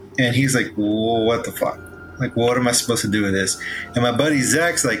 And he's like, well, what the fuck? Like, what am I supposed to do with this? And my buddy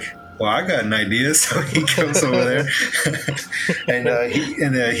Zach's like, well, I got an idea. So he goes over there and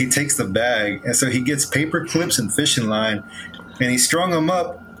he takes the bag. And so he gets paper clips and fishing line, and he strung them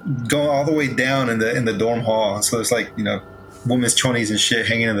up, going all the way down in the dorm hall. So it's like, you know, women's chonies and shit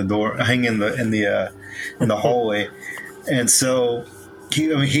hanging in the door, hanging in the hallway. And so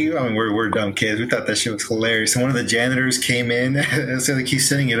we're dumb kids. We thought that shit was hilarious. And one of the janitors came in, and so he's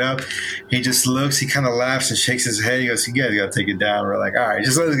setting it up. He just looks, he kind of laughs and shakes his head. He goes, you guys got to take it down. We're like, all right,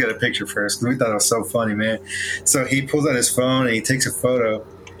 just let us get a picture first. We thought it was so funny, man. So he pulls out his phone and he takes a photo.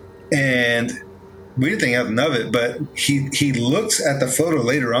 And we didn't think nothing of it, but he looks at the photo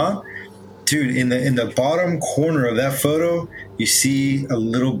later on dude, in the bottom corner of that photo, you see a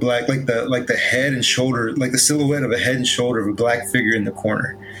little black, like the head and shoulder, like the silhouette of a head and shoulder of a black figure in the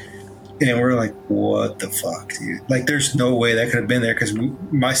corner. And we're like, what the fuck, dude? Like, there's no way that could have been there, because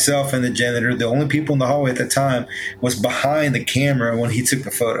myself and the janitor, the only people in the hallway at the time, was behind the camera when he took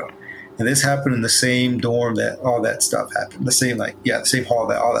the photo. And this happened in the same dorm that all that stuff happened. The same, the same hall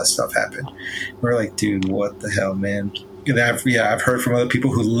that all that stuff happened. We're like, dude, what the hell, man? And I've heard from other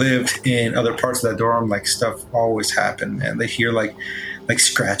people who lived in other parts of that dorm, like, stuff always happened, man. They hear like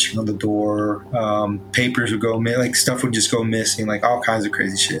scratching on the door, papers would go like stuff would just go missing, like all kinds of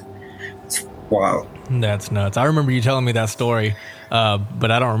crazy shit. Wow. That's nuts. I remember you telling me that story,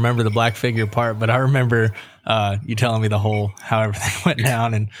 but I don't remember the black figure part, but I remember you telling me the whole, how everything went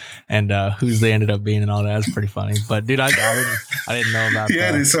down and whose they ended up being and all that. That's pretty funny. But dude, I didn't know about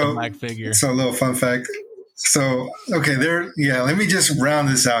the black figure. So a little fun fact. So, okay, let me just round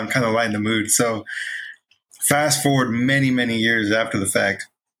this out and kind of lighten the mood. So fast forward many, many years after the fact,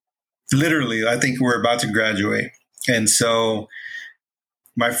 literally, I think we're about to graduate. And so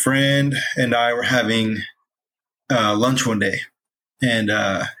my friend and I were having lunch one day, and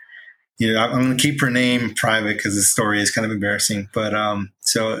I'm going to keep her name private because the story is kind of embarrassing. But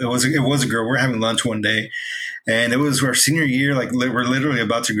so it was a girl. We're having lunch one day, and it was our senior year. Like, we're literally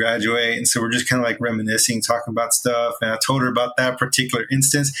about to graduate, and so we're just kind of like reminiscing, talking about stuff. And I told her about that particular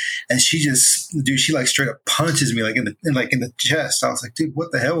instance, and she like straight up punches me in the chest. I was like, dude,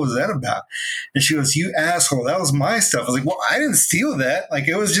 what the hell was that about? And she goes, you asshole, that was my stuff. I was like, well, I didn't steal that. Like,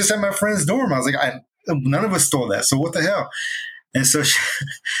 it was just at my friend's dorm. I was like, none of us stole that. So what the hell? And so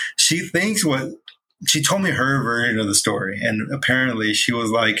she thinks she told me her version of the story. And apparently she was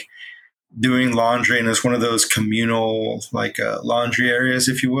like doing laundry, and it's one of those communal, like laundry areas,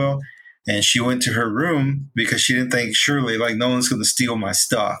 if you will. And she went to her room because she didn't think, surely, like, no one's going to steal my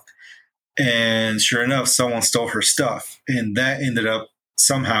stuff. And sure enough, someone stole her stuff. And that ended up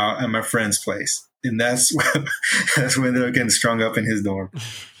somehow at my friend's place. And that's when we ended up getting strung up in his dorm.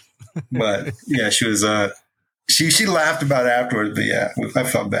 But yeah, she was, she laughed about it afterwards, but yeah, I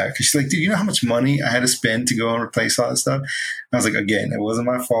felt bad. Cause she's like, dude, you know how much money I had to spend to go and replace all that stuff? And I was like, again, it wasn't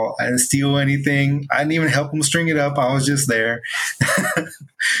my fault. I didn't steal anything. I didn't even help him string it up. I was just there.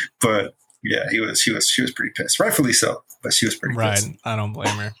 But yeah, she was pretty pissed. Rightfully so, but she was pretty pissed. Right. I don't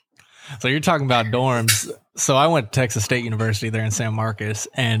blame her. So you're talking about dorms. So I went to Texas State University there in San Marcos,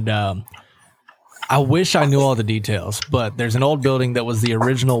 and I wish I knew all the details, but there's an old building that was the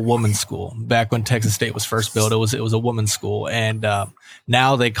original women's school back when Texas State was first built. It was a women's school, and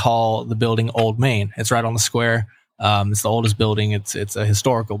now they call the building Old Main. It's right on the square. It's the oldest building. It's a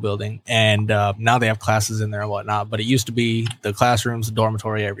historical building, and now they have classes in there and whatnot. But it used to be the classrooms, the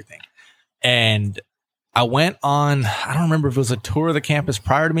dormitory, everything. And I went on, I don't remember if it was a tour of the campus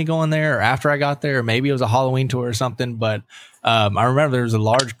prior to me going there or after I got there, or maybe it was a Halloween tour or something. But I remember there was a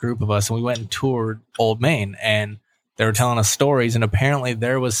large group of us, and we went and toured Old Main, and they were telling us stories. And apparently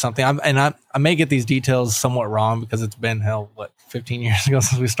there was something, I may get these details somewhat wrong because it's been 15 years ago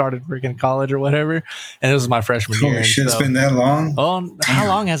since we started freaking college or whatever. And it was my freshman year. Holy shit, it's been that long? Oh, how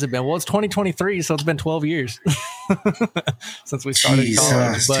long has it been? Well, it's 2023, so it's been 12 years since we started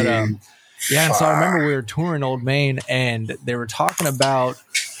college. But yeah, and so I remember we were touring Old Main, and they were talking about,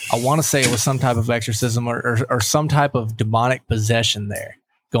 I want to say it was some type of exorcism or some type of demonic possession there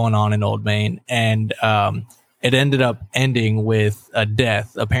going on in Old Main. And it ended up ending with a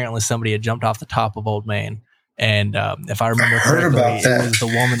death. Apparently somebody had jumped off the top of Old Main. And if I remember correctly, it was the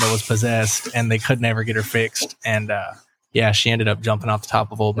woman that was possessed, and they could never get her fixed. And yeah, she ended up jumping off the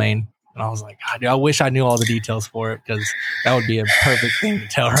top of Old Main. And I was like, God, dude, I wish I knew all the details for it, because that would be a perfect thing to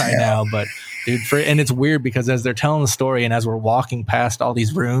tell right now. But dude, and it's weird because as they're telling the story and as we're walking past all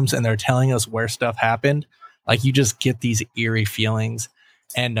these rooms and they're telling us where stuff happened, like, you just get these eerie feelings.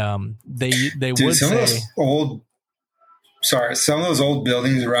 And they would say some of those old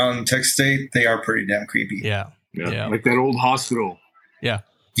buildings around Texas State, they are pretty damn creepy. Yeah. Like that old hospital. Yeah.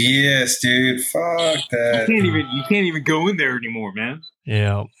 Yes, dude. Fuck that. You can't even go in there anymore, man.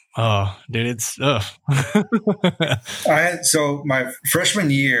 Yeah. Oh, dude, it's So my freshman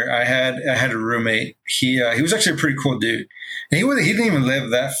year, I had a roommate. He was actually a pretty cool dude, and he didn't even live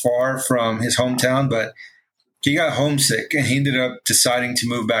that far from his hometown, but he got homesick, and he ended up deciding to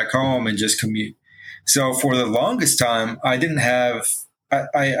move back home and just commute. So for the longest time, I didn't have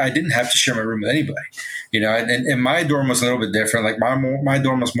to share my room with anybody, and my dorm was a little bit different. Like my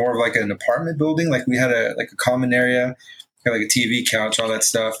dorm was more of like an apartment building. Like, we had a common area, like a TV couch, all that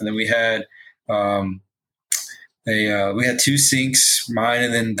stuff. And then we had we had two sinks, mine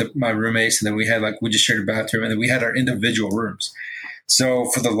and then my roommates. And then we just shared a bathroom, and then we had our individual rooms. So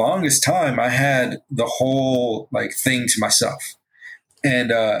for the longest time, I had the whole like thing to myself.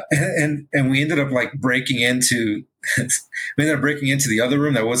 And we ended up like breaking into the other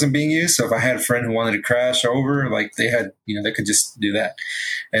room that wasn't being used. So if I had a friend who wanted to crash over, like they had, they could just do that.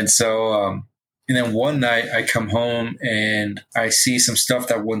 And so, and then one night I come home and I see some stuff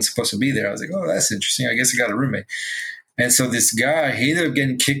that wasn't supposed to be there. I was like, oh, that's interesting. I guess I got a roommate. And so this guy, he ended up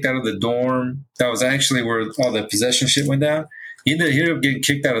getting kicked out of the dorm. That was actually where all the possession shit went down. He ended up getting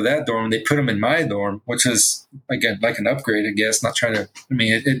kicked out of that dorm. They put him in my dorm, which was, again, like an upgrade, I guess. Not trying to, I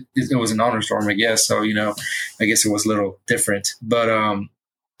mean, it was an honors dorm, I guess. So, I guess it was a little different. But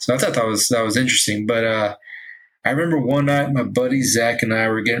so I thought that was interesting. But I remember one night my buddy Zach and I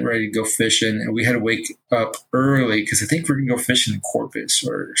were getting ready to go fishing, and we had to wake up early because I think we're going to go fishing in Corpus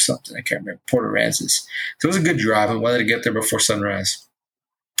or something. I can't remember, Port Aransas. So it was a good drive. I wanted to get there before sunrise.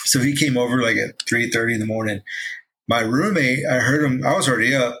 So he came over like at 3:30 in the morning. My roommate, I heard him, I was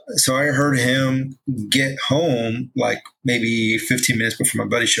already up, so I heard him get home like maybe 15 minutes before my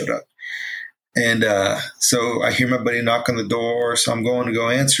buddy showed up. And so I hear my buddy knock on the door, so I'm going to go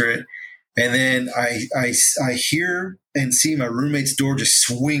answer it. And then I hear and see my roommate's door just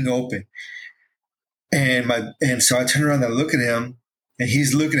swing open. And so I turn around and I look at him, and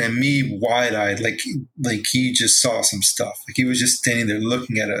he's looking at me wide-eyed, like he just saw some stuff. Like he was just standing there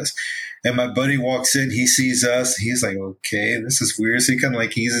looking at us. And my buddy walks in, he sees us, he's like, okay, this is weird. So he kind of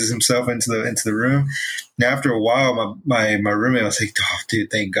like eases himself into the room. And after a while, my roommate was like, oh,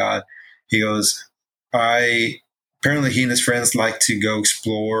 dude, thank God. He goes, apparently he and his friends like to go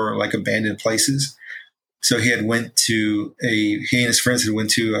explore like abandoned places. So he and his friends had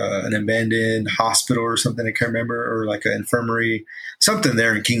went to an abandoned hospital or something, I can't remember, or like an infirmary, something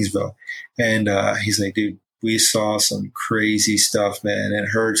there in Kingsville. And he's like, dude, we saw some crazy stuff, man, and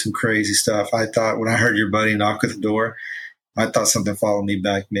heard some crazy stuff. I thought when I heard your buddy knock at the door, I thought something followed me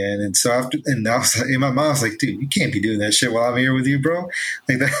back, man. And so I was like, in my mind, I was like, dude, you can't be doing that shit while I'm here with you, bro.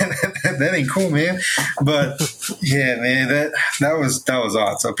 Like that ain't cool, man. But yeah, man, that was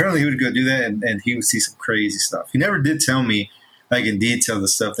odd. So apparently he would go do that, and he would see some crazy stuff. He never did tell me like in detail the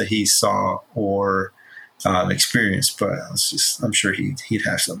stuff that he saw or experienced, but I'm sure he'd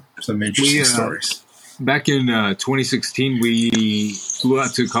have some interesting stories. Back in 2016, we flew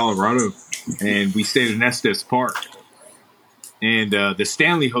out to Colorado, and we stayed in Estes Park. And the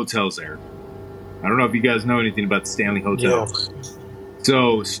Stanley Hotel's there. I don't know if you guys know anything about the Stanley Hotel. Yeah.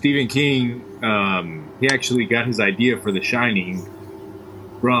 So Stephen King, he actually got his idea for The Shining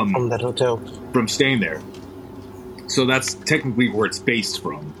from that hotel, from staying there. So that's technically where it's based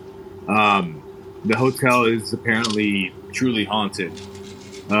from. The hotel is apparently truly haunted.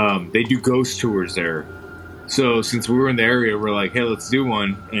 They do ghost tours there. So since we were in the area, we're like, hey, let's do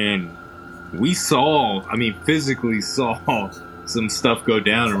one. And we physically saw some stuff go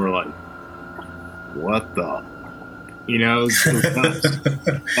down, and we're like, what the?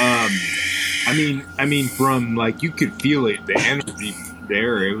 From like, you could feel it, the energy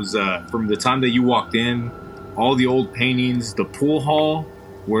there. It was from the time that you walked in, all the old paintings, the pool hall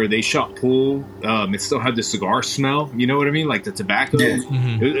where they shot pool, it still had the cigar smell. You know what I mean? Like the tobacco. Yeah.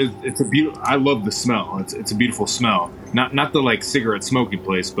 Mm-hmm. It's a beautiful. I love the smell. It's a beautiful smell. Not the like cigarette smoking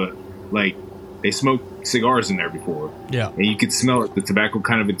place, but like they smoked cigars in there before. Yeah, and you could smell it. The tobacco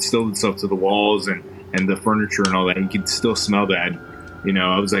kind of instilled itself to the walls and the furniture and all that. And you could still smell that.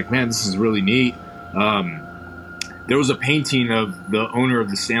 I was like, man, this is really neat. There was a painting of the owner of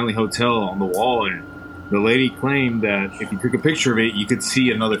the Stanley Hotel on the wall, and the lady claimed that if you took a picture of it, you could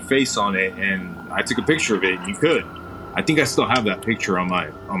see another face on it. And I took a picture of it, and you could. I think I still have that picture on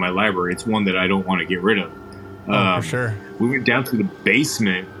my library. It's one that I don't want to get rid of. For sure. We went down to the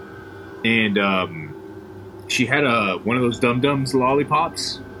basement, and she had one of those Dum-Dums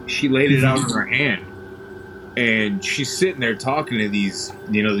lollipops. She laid it out in her hand, and she's sitting there talking to these,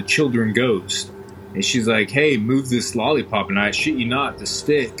 the children ghosts. And she's like, hey, move this lollipop. And I shit you not, the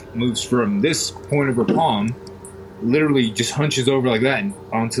stick moves from this point of her palm, literally just hunches over like that and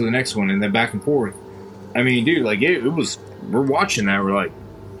onto the next one, and then back and forth. I mean, dude, like it was, we're watching that. We're like,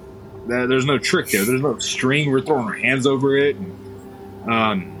 there's no trick there. There's no string. We're throwing our hands over it. And,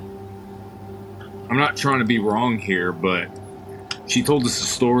 I'm not trying to be wrong here, but she told us a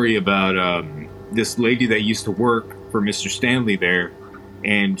story about this lady that used to work for Mr. Stanley there.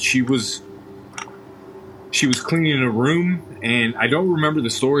 And she was cleaning a room, and I don't remember the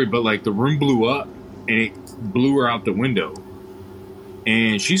story, but like the room blew up and it blew her out the window,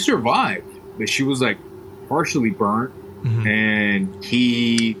 and she survived, but she was like partially burnt. Mm-hmm. And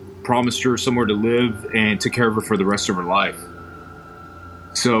he promised her somewhere to live and took care of her for the rest of her life.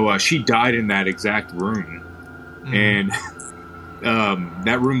 So she died in that exact room. Mm-hmm. And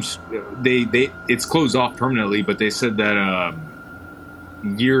that room's it's closed off permanently, but they said that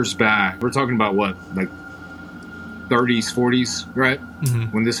years back, we're talking about what, like 30s, 40s, right?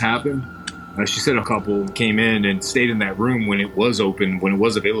 Mm-hmm. When this happened, she said a couple came in and stayed in that room when it was open, when it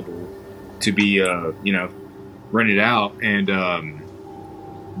was available to be, rented out. And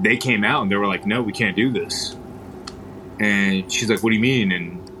they came out and they were like, no, we can't do this. And she's like, what do you mean?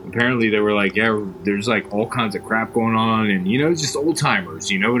 And apparently they were like, yeah, there's like all kinds of crap going on. And, just old timers,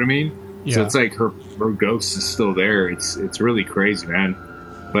 you know what I mean? Yeah. So it's like her ghost is still there. It's really crazy, man.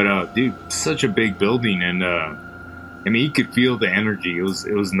 But, dude, such a big building. And, you could feel the energy. It was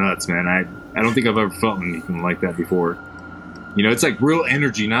nuts, man. I don't think I've ever felt anything like that before. It's like real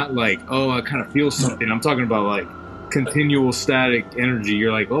energy, not like, oh, I kind of feel something. I'm talking about like continual static energy.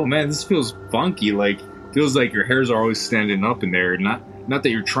 You're like, oh man, this feels funky. Like, feels like your hairs are always standing up in there. Not that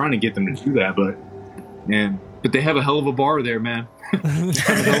you're trying to get them to do that, but they have a hell of a bar there, man.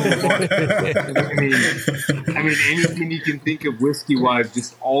 Anything you can think of whiskey wise,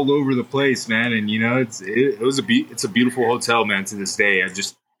 just all over the place, man. And it's a beautiful hotel, man. To this day,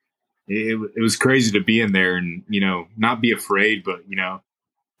 it was crazy to be in there and not be afraid, but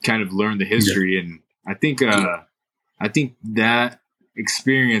kind of learn the history. Yeah. And I think that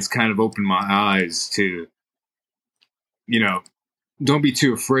experience kind of opened my eyes to don't be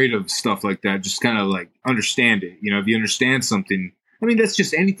too afraid of stuff like that. Just kind of like understand it. If you understand something, that's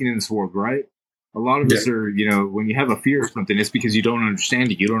just anything in this world, right? A lot of us are, when you have a fear of something, it's because you don't understand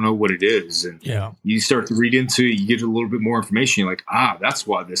it. You don't know what it is. And you start to read into it, you get a little bit more information. You're like, that's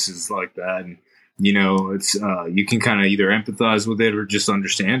why this is like that. And, it's, you can kind of either empathize with it or just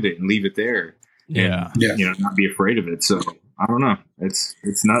understand it and leave it there. And, not be afraid of it. So I don't know. It's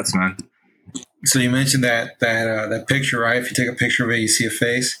nuts, man. So you mentioned that picture, right? If you take a picture of it, you see a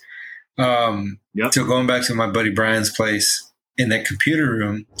face. So going back to my buddy Brian's place, in that computer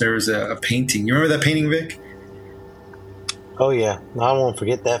room, there was a painting. You remember that painting, Vic? Oh yeah, I won't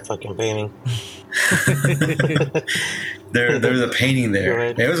forget that fucking painting. there was a painting there.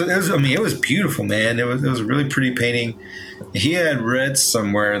 It was beautiful, man. It was a really pretty painting. He had read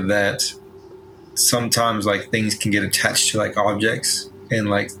somewhere that sometimes like things can get attached to like objects, and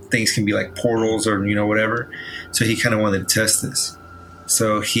like things can be like portals or whatever. So he kind of wanted to test this.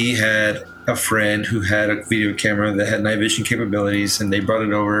 So he had a friend who had a video camera that had night vision capabilities, and they brought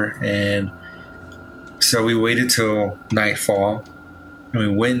it over. And so we waited till nightfall, and we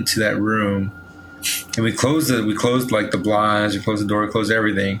went into that room, and we closed like the blinds, we closed the door, we closed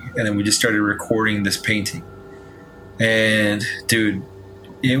everything, and then we just started recording this painting. And dude,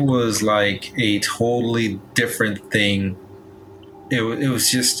 it was like a totally different thing. It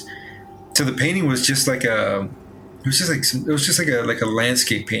was just, so the painting was just like a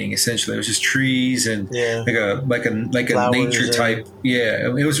landscape painting, essentially. It was just trees and like a nature type. Yeah,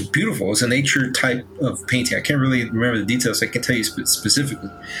 it was beautiful. It was a nature type of painting. I can't really remember the details. I can't tell you specifically.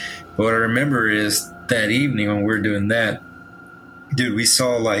 But what I remember is that evening when we were doing that, dude, we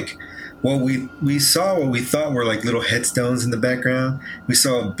saw like what we thought were like little headstones in the background. We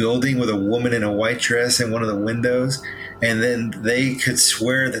saw a building with a woman in a white dress in one of the windows. And then they could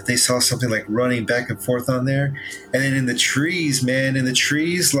swear that they saw something like running back and forth on there. And then in the trees,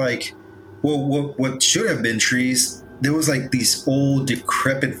 like, well, what should have been trees, there was like these old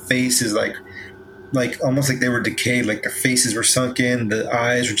decrepit faces, like almost like they were decayed, like their faces were sunken, the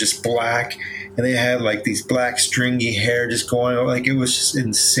eyes were just black, and they had like these black stringy hair just going on. Like, it was just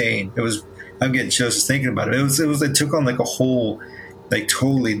insane. I'm getting chills just thinking about it. It took on like a whole, like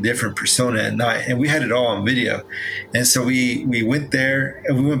totally different persona at night, and we had it all on video. And so we went there,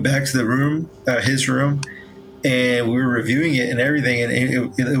 and we went back to the room, his room, and we were reviewing it and everything, and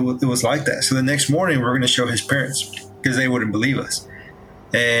it was like that. So the next morning we were going to show his parents because they wouldn't believe us.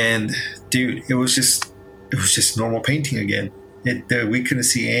 And dude, it was just normal painting again. We couldn't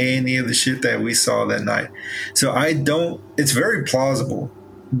see any of the shit that we saw that night. So it's very plausible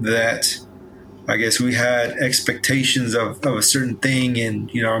that I guess we had expectations of a certain thing,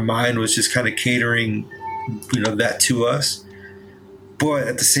 and our mind was just kind of catering that to us. But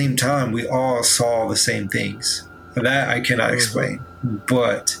at the same time, we all saw the same things. That I cannot explain,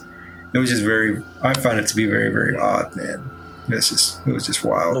 but it was just I find it to be very, very odd, man. It was just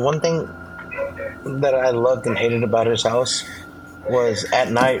wild. The one thing that I loved and hated about his house was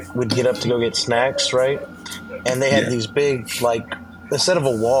at night we'd get up to go get snacks, right? And they had these big, like, instead of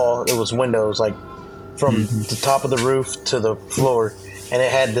a wall, it was windows, like from the top of the roof to the floor, and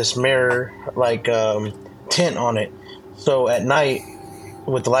it had this mirror, like tint on it. So at night,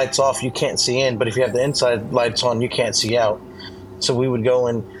 with the lights off, you can't see in, but if you have the inside lights on, you can't see out. So we would go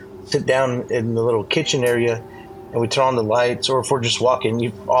and sit down in the little kitchen area, and we turn on the lights, or if we're just walking,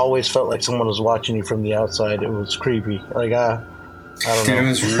 you always felt like someone was watching you from the outside. It was creepy. Like, I don't know. Dude, it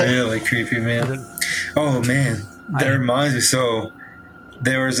was really creepy, man. Oh man, that reminds me. So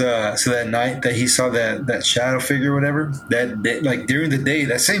there was that night that he saw that shadow figure, or whatever. That day, like during the day,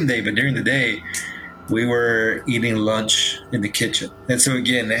 that same day, but during the day, we were eating lunch in the kitchen, and so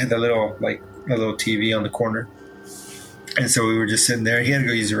again, they had that little a little TV on the corner, and so we were just sitting there. He had to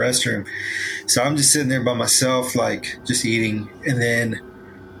go use the restroom, so I'm just sitting there by myself, like just eating, and then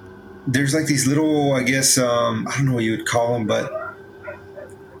there's like these little, I guess, I don't know what you would call them, but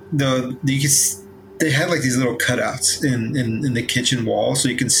they had like these little cutouts in the kitchen wall, so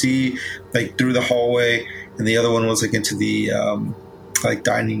you can see like through the hallway, and the other one was like into the like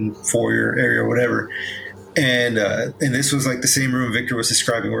dining foyer area or whatever. And this was like the same room Victor was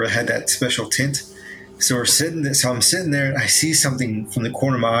describing, where it had that special tint. So I'm sitting there, and I see something from the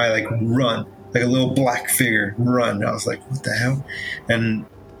corner of my eye, like run, like a little black figure run. And I was like, what the hell? And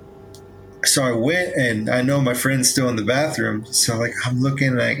so I went, and I know my friend's still in the bathroom. So like I'm looking,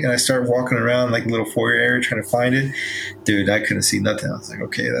 and I start walking around like a little foyer area trying to find it. Dude, I couldn't see nothing. I was like,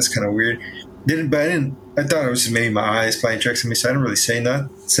 okay, that's kind of weird. I thought it was just maybe my eyes playing tricks on me, so I didn't really say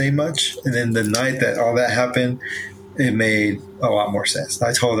much. And then the night that all that happened, it made a lot more sense.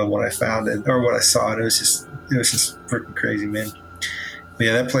 I told them what I found or what I saw, and it was just freaking crazy, man. But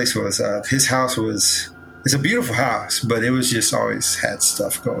yeah, that place was his house was. It's a beautiful house, but it was just always had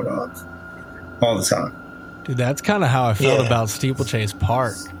stuff going on all the time. Dude, that's kind of how I felt about Steeplechase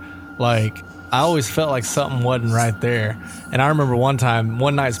Park. Like, I always felt like something wasn't right there. And I remember one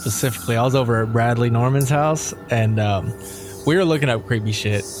night specifically, I was over at Bradley Norman's house, and we were looking up creepy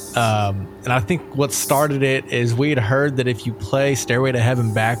shit. And I think what started it is we had heard that if you play Stairway to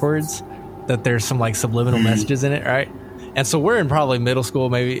Heaven backwards, that there's some like subliminal messages in it, right? And so we're in probably middle school,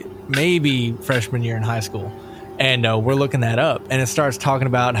 maybe freshman year in high school. And we're looking that up, and it starts talking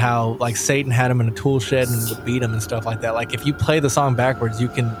about how like Satan had him in a tool shed and would beat him and stuff like that. Like if you play the song backwards, you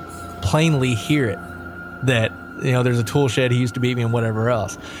can plainly hear it, that, you know, there's a tool shed, he used to beat me and whatever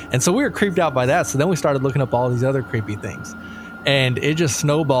else. And so we were creeped out by that. So then we started looking up all these other creepy things, and it just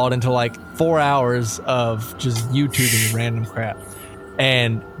snowballed into like 4 hours of just YouTubing random crap.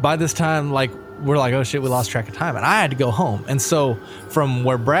 And by this time, like, we're like, oh shit, we lost track of time, and I had to go home. And so from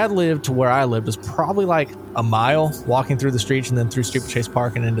where Brad lived to where I lived was probably like a mile walking through the streets and then through Steeplechase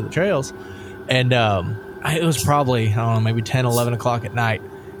Park and into the trails. And it was probably, I don't know, maybe 10, 11 o'clock at night.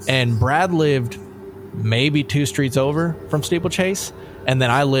 And Brad lived maybe 2 streets over from Steeplechase. And then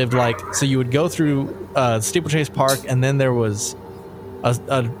I lived so you would go through Steeplechase Park, and then there was I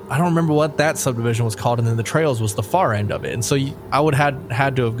don't remember what that subdivision was called, and then the trails was the far end of it. And so I would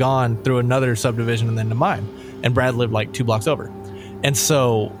had to have gone through another subdivision and then to mine. And Brad lived like 2 blocks over. And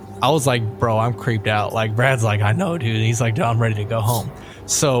so I was like, bro, I'm creeped out. Like, Brad's like, I know, dude. He's like, dude, I'm ready to go home.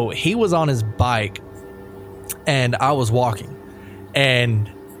 So he was on his bike, and I was walking.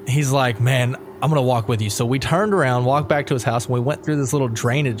 And he's like, man, I'm going to walk with you. So we turned around, walked back to his house, and we went through this little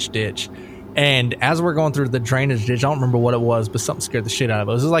drainage ditch. And as we're going through the drainage ditch, I don't remember what it was, but something scared the shit out of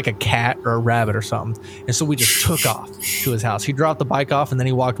us. It was like a cat or a rabbit or something. And so we just took off to his house. He dropped the bike off, and then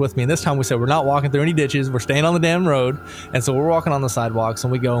he walked with me. And this time we said, we're not walking through any ditches. We're staying on the damn road. And so we're walking on the sidewalks,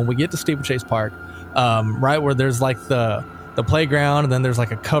 and we go, and we get to Steeplechase Park, right where there's like the playground, and then there's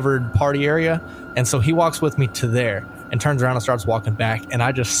like a covered party area. And so he walks with me to there and turns around and starts walking back, and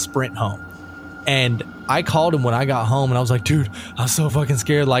I just sprint home. And I called him when I got home, and I was like, dude, I'm so fucking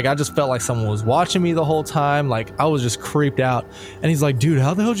scared. Like, I just felt like someone was watching me the whole time. Like, I was just creeped out. And he's like, dude,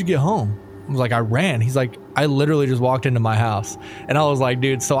 how the hell did you get home? I was like, I ran. He's like, I literally just walked into my house. And I was like,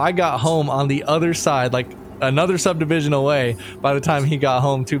 dude, so I got home on the other side, like another subdivision away, by the time he got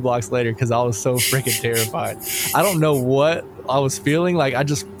home 2 blocks later, because I was so freaking terrified. I don't know what I was feeling. Like, I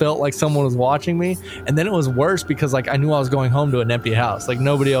just felt like someone was watching me. And then it was worse because like I knew I was going home to an empty house. Like,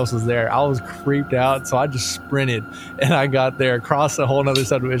 nobody else was there. I was creeped out. So I just sprinted, and I got there, across a whole nother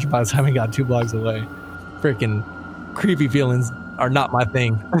subdivision by the time I got 2 blocks away. Freaking creepy feelings are not my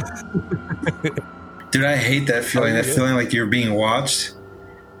thing. Dude, I hate that feeling. That feeling like you're being watched.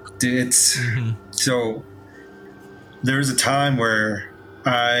 Dude, it's so. There was a time where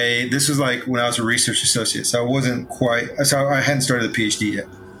this was like when I was a research associate, so I hadn't started the PhD yet.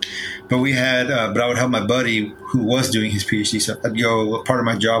 But I would help my buddy who was doing his PhD. So I'd go, part of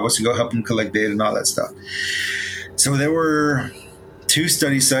my job was to go help him collect data and all that stuff. So there were 2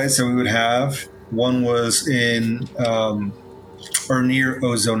 study sites that we would have. One was in or near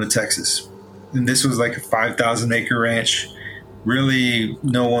Ozona, Texas. And this was like a 5,000 acre ranch. Really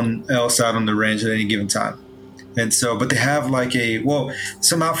no one else out on the ranch at any given time. And so, but they have like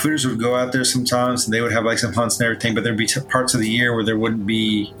some outfitters would go out there sometimes and they would have like some hunts and everything, but there'd be parts of the year where there wouldn't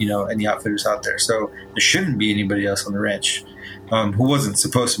be, any outfitters out there. So there shouldn't be anybody else on the ranch who wasn't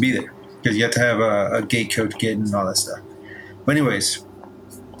supposed to be there, because you have to have a gate code to get in and all that stuff. But anyways,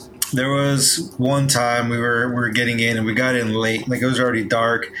 there was one time we were getting in and we got in late, like it was already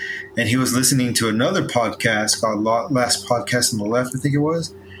dark, and he was listening to another podcast called Last Podcast on the Left, I think it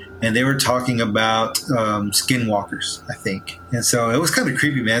was. And they were talking about skinwalkers, I think. And so it was kind of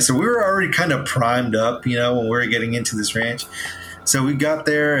creepy, man. So we were already kind of primed up, when we were getting into this ranch. So we got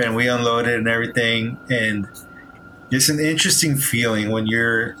there and we unloaded and everything. And it's an interesting feeling when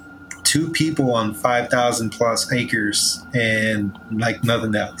you're two people on 5,000 plus acres and like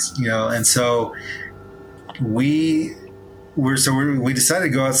nothing else, And so we decided to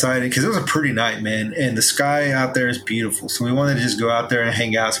go outside because it was a pretty night, man, and the sky out there is beautiful. So we wanted to just go out there and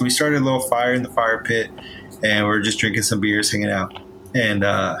hang out. So we started a little fire in the fire pit, and we were just drinking some beers, hanging out, and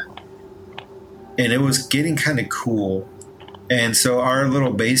it was getting kind of cool. And so our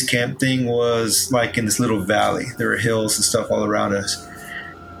little base camp thing was like in this little valley. There were hills and stuff all around us,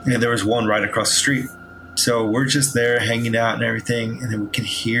 and there was one right across the street. So we're just there hanging out and everything, and then we can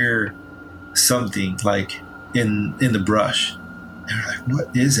hear something like in the brush. And we're like,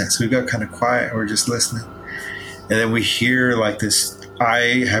 what is that? So we got kind of quiet and we're just listening. And then we hear like this.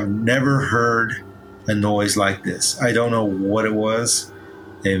 I have never heard a noise like this. I don't know what it was.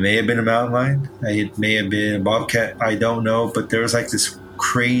 It may have been a mountain lion. It may have been a bobcat. I don't know. But there was like this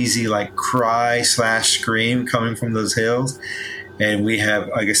crazy like cry/scream coming from those hills. And we have,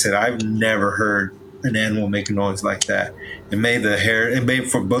 like I said, I've never heard an animal make a noise like that. It made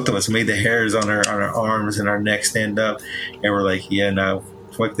for both of us, it made the hairs on our arms and our neck stand up. And we're like, yeah, no,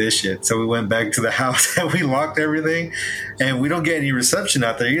 fuck this shit. So we went back to the house and we locked everything, and we don't get any reception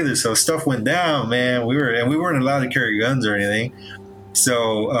out there either. So stuff went down, man. We weren't allowed to carry guns or anything.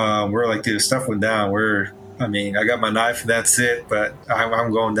 So we're like, dude, stuff went down. I got my knife and that's it, but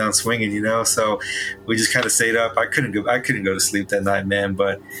I'm going down swinging, So we just kind of stayed up. I couldn't go to sleep that night, man.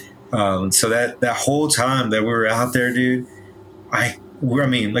 But so that whole time that we were out there, dude,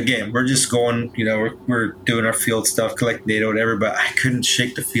 again, we're just going, we're doing our field stuff, collecting data, whatever. But I couldn't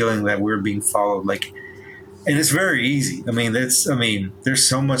shake the feeling that we were being followed, and it's very easy. There's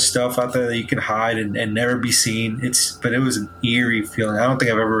so much stuff out there that you can hide and never be seen. But it was an eerie feeling. I don't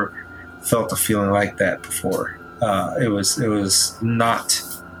think I've ever felt a feeling like that before. It was not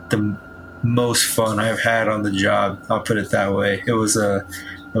the most fun I've had on the job. I'll put it that way. It was a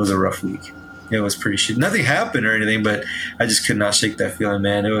rough week. It was pretty shit. Nothing happened or anything, but I just could not shake that feeling,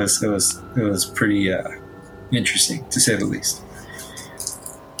 man. It was pretty interesting, to say the least.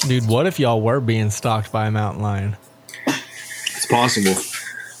 Dude, what if y'all were being stalked by a mountain lion? It's possible.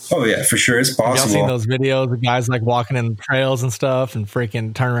 Oh yeah, for sure, it's possible. Y'all seen those videos of guys like walking in trails and stuff, and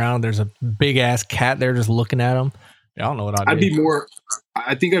freaking turn around and there's a big ass cat there just looking at them? I don't know what I'd do.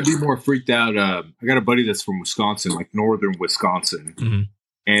 I think I'd be more freaked out. I got a buddy that's from Wisconsin, like northern Wisconsin. Mm-hmm.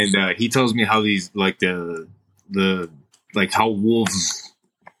 And he tells me how these like the how wolves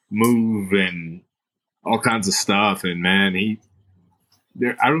move and all kinds of stuff. And man,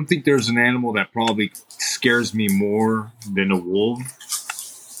 I don't think there's an animal that probably scares me more than a wolf.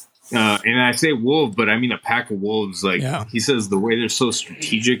 And I say wolf, but I mean a pack of wolves. He says the way they're so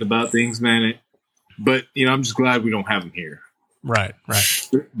strategic about things, man. But I'm just glad we don't have them here. Right.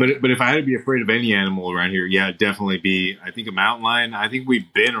 But if I had to be afraid of any animal around here, yeah, it'd definitely be, I think, a mountain lion. I think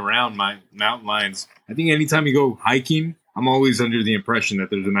we've been around my mountain lions. I think anytime you go hiking, I'm always under the impression that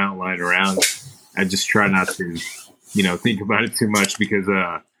there's a mountain lion around. I just try not to, think about it too much because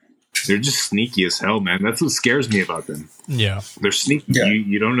they're just sneaky as hell, man. That's what scares me about them. Yeah. They're sneaky. Yeah.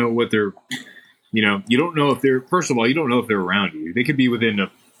 You don't know what they're, you don't know if they're, first of all, you don't know if they're around you. They could be within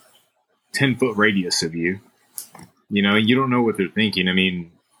a 10-foot radius of you. You don't know what they're thinking. I mean,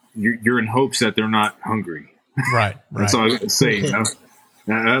 you're in hopes that they're not hungry. Right. That's all I was saying.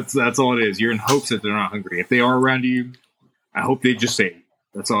 That's all it is. You're in hopes that they're not hungry. If they are around you, I hope they just say,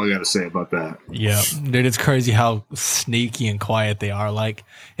 that's all I got to say about that. Yeah, dude, it's crazy how sneaky and quiet they are. Like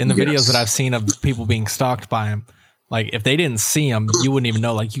in the videos that I've seen of people being stalked by them, like if they didn't see them, you wouldn't even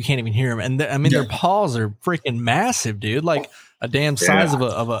know. Like you can't even hear them. And their paws are freaking massive, dude. Like a damn size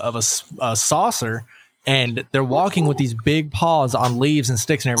of a saucer. And they're walking with these big paws on leaves and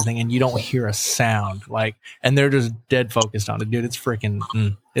sticks and everything, and you don't hear a sound. Like, and they're just dead focused on it, dude. It's freaking,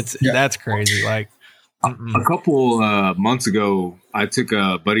 that's crazy. Like, a couple months ago, I took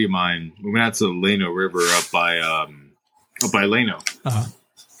a buddy of mine. We went out to the Llano River up by Llano,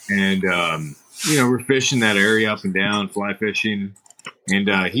 and we're fishing that area up and down, fly fishing. And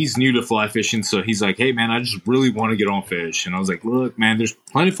he's new to fly fishing, so he's like, hey, man, I just really want to get on fish. And I was like, look, man, there's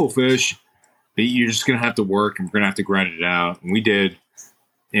plentiful fish, but you're just going to have to work, and we're going to have to grind it out. And we did.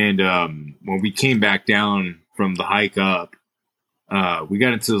 And when we came back down from the hike up, we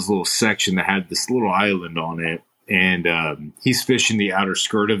got into this little section that had this little island on it. And he's fishing the outer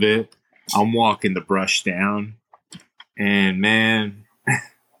skirt of it. I'm walking the brush down. And, man,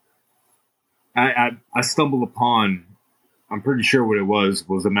 I stumbled upon, I'm pretty sure what it was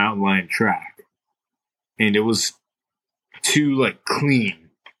a mountain lion track. And it was too, like, clean.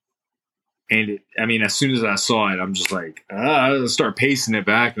 And, as soon as I saw it, I'm just like, I start pacing it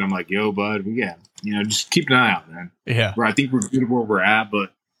back. And I'm like, yo, bud, we got, just keep an eye out, man. Yeah. I think we're good where we're at,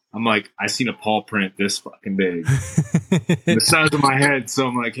 but I'm like, I seen a paw print this fucking big. The size of my head. So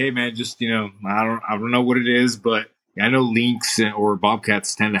I'm like, hey, man, just, I don't know what it is, but I know lynx or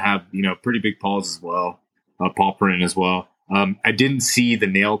bobcats tend to have, pretty big paws as well, paw print as well. I didn't see the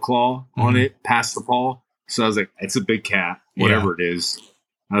nail claw on it past the paw. So I was like, it's a big cat, whatever it is.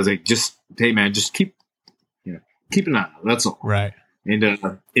 I was like, hey, man, just keep an eye out. That's all. Right. And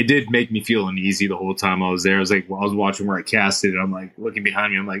it did make me feel uneasy the whole time I was there. I was like, I was watching where I cast it, and I'm like looking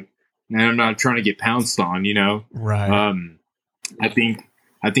behind me. I'm like, man, I'm not trying to get pounced on, Right. I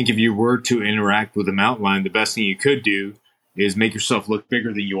think if you were to interact with a mountain lion, the best thing you could do is make yourself look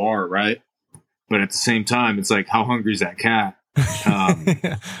bigger than you are, right? But at the same time, it's like, how hungry is that cat?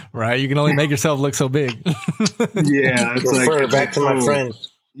 Right. You can only make yourself look so big. Yeah. It's Refer back to my friend.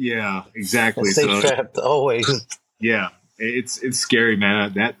 Yeah, exactly. Stay strapped always. Yeah. It's scary,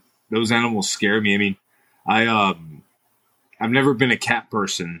 man. Those animals scare me. I've never been a cat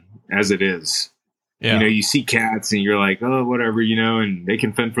person as it is. Yeah. You see cats and you're like, oh, whatever, and they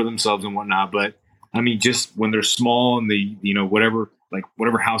can fend for themselves and whatnot. But just when they're small and whatever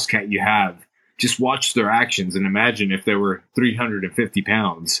house cat you have, just watch their actions and imagine if they were 350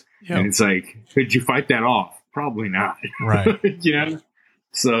 pounds. Yep. And it's like, could you fight that off? Probably not. Right.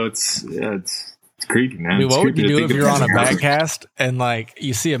 So it's creepy, man. Dude, what would you do if you're on a backcast and like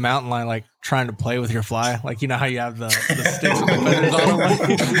you see a mountain lion like trying to play with your fly? Like, how you have the sticks with the feathers on them? Like,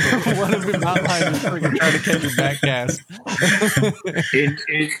 what if a mountain lion is freaking trying to catch your backcast?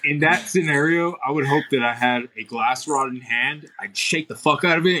 In that scenario, I would hope that I had a glass rod in hand. I'd shake the fuck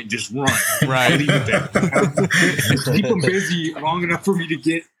out of it and just run. Right. Leave it there. Just keep them busy long enough for me to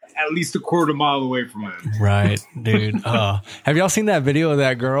get at least a quarter mile away from it. Right, dude. Have y'all seen that video of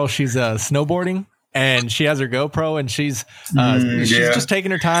that girl? She's snowboarding and she has her GoPro and she's just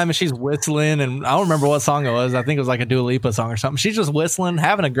taking her time and she's whistling, and I don't remember what song it was. I think it was like a Dua Lipa song or something. She's just whistling,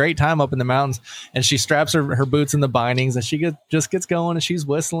 having a great time up in the mountains, and she straps her boots in the bindings and she just gets going and she's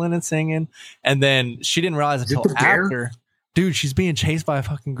whistling and singing. And then she didn't realize until after, dude, she's being chased by a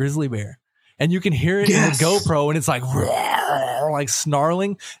fucking grizzly bear. And you can hear it in the GoPro, and it's like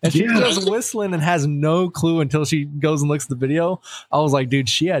snarling. And she's just whistling and has no clue until she goes and looks at the video. I was like, dude,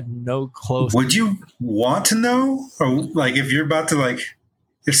 she had no clue. Would you want to know? Or like if you're about to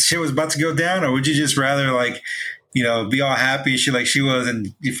if shit was about to go down, or would you just rather be all happy she was,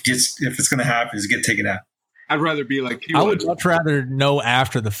 and if it's going to happen, just get taken out? I'd rather be like you. I would much rather know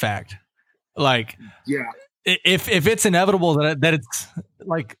after the fact. Like, yeah. If it's inevitable that it's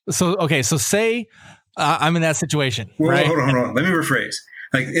like, so, okay. So say I'm in that situation. Well, right? Hold on. Let me rephrase.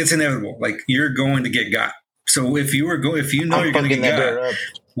 Like, it's inevitable. Like, you're going to get got. So if you know you're going to get got,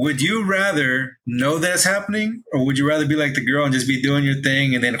 would you rather know that it's happening, or would you rather be like the girl and just be doing your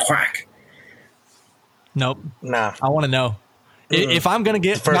thing and then whack? Nope. Nah. I want to know. If I'm going to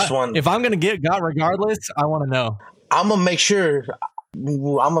get if I'm going to get got regardless, I want to know. I'm going to make sure. I'm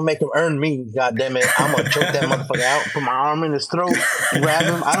gonna make him earn me. God damn it! I'm gonna choke that motherfucker out, put my arm in his throat, grab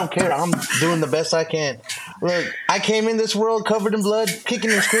him. I don't care. I'm doing the best I can. Look, I came in this world covered in blood,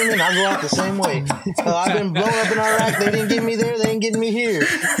 kicking and screaming. I go out the same way. I've been blown up in Iraq. They didn't get me there. They ain't getting me here.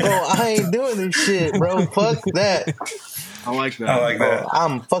 Bro, I ain't doing this shit, bro. Fuck that. I like that.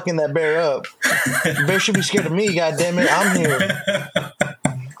 I'm fucking that bear up. The bear should be scared of me. God damn it! I'm here.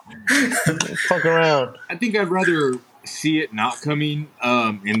 Fuck around. I think I'd rather see it not coming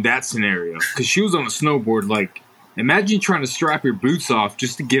in that scenario, because she was on a snowboard. Like, imagine trying to strap your boots off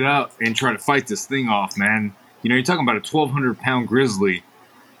just to get out and try to fight this thing off, man. You're talking about a 1,200-pound grizzly,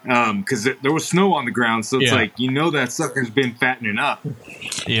 because there was snow on the ground, so it's like, that sucker's been fattening up.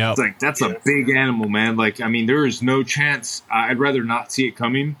 Yeah, it's like, that's a big animal, man. Like, there is no chance. I'd rather not see it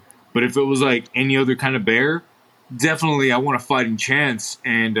coming. But if it was like any other kind of bear, definitely I want a fighting chance.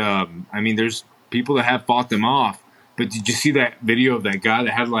 And there's people that have fought them off. But did you see that video of that guy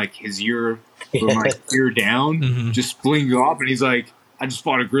that had like his ear from ear down, just fling you off, and he's like, "I just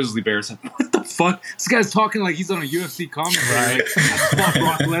fought a grizzly bear." It's like, what the the fuck? This guy's talking like he's on a UFC commentary. Right. Like, I fought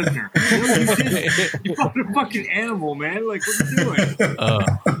Brock Lesnar. No, you didn't. You fought a fucking animal, man. Like, what are you doing?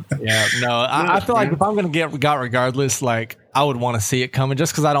 Yeah, no, I feel like if I'm going to get got regardless, like I would want to see it coming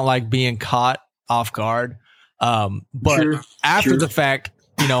just because I don't like being caught off guard. But after the fact,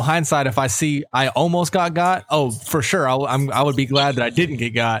 you know, hindsight, if I see I almost got, oh, for sure, I would be glad that I didn't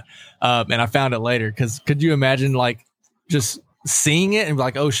get got, and I found it later. Because could you imagine like just seeing it and be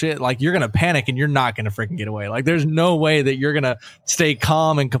like, oh shit, like you're gonna panic and you're not gonna freaking get away. Like there's no way that you're gonna stay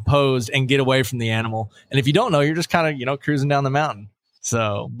calm and composed and get away from the animal. And if you don't know, you're just kind of, you know, cruising down the mountain.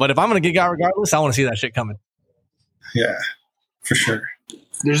 So, but if I'm gonna get got regardless, I want to see that shit coming. Yeah, for sure.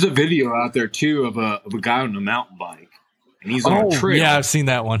 There's a video out there too of a guy on a mountain bike, and he's on a trail. Yeah, I've seen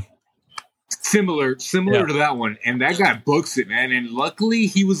that one. Similar to that one, and that guy books it, man. And luckily,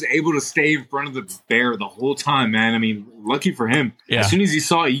 he was able to stay in front of the bear the whole time, man. I mean, lucky for him. Yeah. As soon as he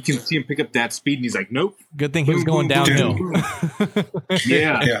saw it, you can see him pick up that speed, and he's like, "Nope." Good thing he was going downhill.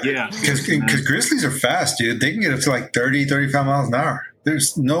 Yeah. Because grizzlies are fast, dude. They can get up to like 30, 35 miles an hour.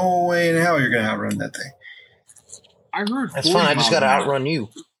 There's no way in hell you're going to outrun that thing. I heard that's fine. I just got to outrun you.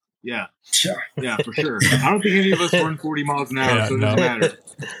 Yeah, Yeah, for sure. I don't think any of us run 40 miles an hour, so it doesn't matter.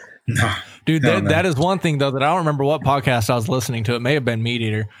 No. Dude, that is one thing, though, that I don't remember what podcast I was listening to. It may have been Meat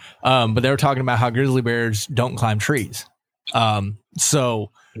Eater. But they were talking about how grizzly bears don't climb trees.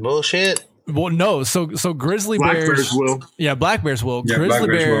 So bullshit. Well, no. So grizzly bears will. Yeah, black bears will. Yeah, grizzly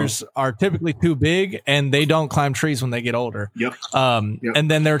bears bears are typically too big and they don't climb trees when they get older. Yep.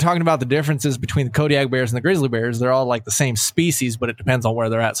 And then they were talking about the differences between the Kodiak bears and the grizzly bears. They're all like the same species, but it depends on where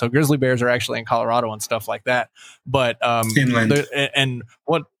they're at. So grizzly bears are actually in Colorado and stuff like that. But inland.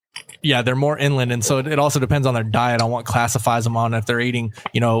 They're more inland, and so it also depends on their diet, on what classifies them on, if they're eating,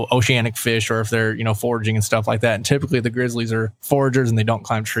 you know, oceanic fish or if they're, you know, foraging and stuff like that. And typically the grizzlies are foragers and they don't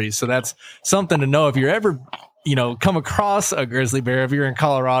climb trees. So that's something to know if you're ever, you know, come across a grizzly bear, if you're in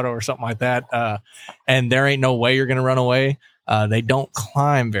Colorado or something like that, and there ain't no way you're going to run away. They don't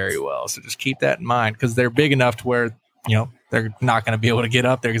climb very well. So just keep that in mind because they're big enough to where, you know, they're not going to be able to get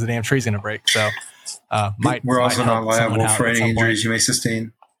up there because the damn tree's going to break. So we're also not liable for any injuries point. You may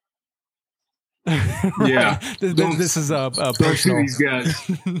sustain. Yeah, this is a personal. These guys.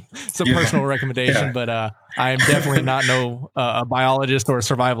 It's a personal recommendation, but I am definitely not a biologist or a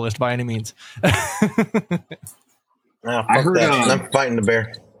survivalist by any means. I heard I'm fighting the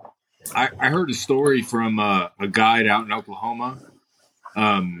bear. I heard a story from a guide out in Oklahoma.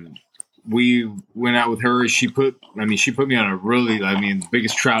 We went out with her. She put me on the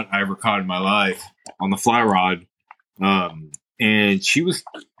biggest trout I ever caught in my life on the fly rod. And she was,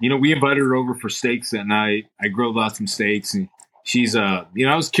 you know, we invited her over for steaks that night. I grilled out some steaks, and she's, I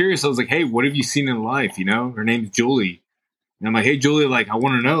was curious. I was like, hey, what have you seen in life? You know, her name's Julie. And I'm like, hey, Julie, like, I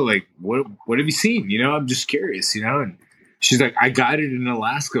want to know, like, what have you seen? You know, I'm just curious, you know? And she's like, I guided in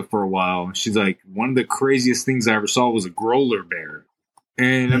Alaska for a while. And she's like, one of the craziest things I ever saw was a growler bear.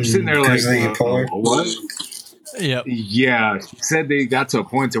 And I'm sitting there like, what? Yep. Yeah. She said they got to a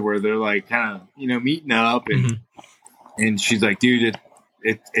point to where they're like kind of, you know, meeting up and, and she's like, dude,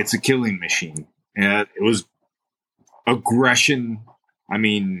 it's a killing machine. And it was aggression. I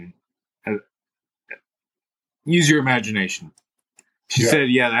mean, use your imagination. She said,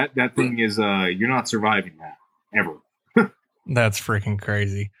 yeah, that thing is, you're not surviving that ever. That's freaking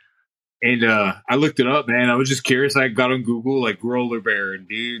crazy. And I looked it up, man. I was just curious. I got on Google, like, roller bear. And,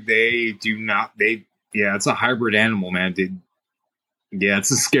 dude, it's a hybrid animal, man. Dude. Yeah, it's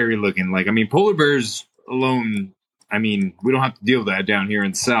a scary looking. Like, I mean, polar bears alone, I mean, we don't have to deal with that down here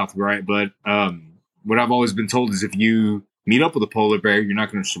in the South, right? But what I've always been told is if you meet up with a polar bear, you're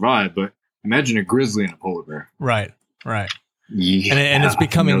not going to survive. But imagine a grizzly and a polar bear. Right. Yeah, and it's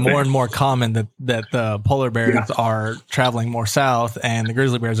becoming more and more common that the polar bears are traveling more south and the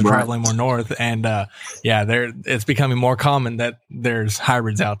grizzly bears are traveling more north. And it's becoming more common that there's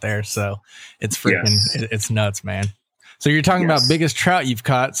hybrids out there. So it's freaking, it's nuts, man. So you're talking about biggest trout you've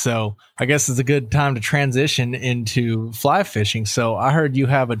caught. So I guess it's a good time to transition into fly fishing. So I heard you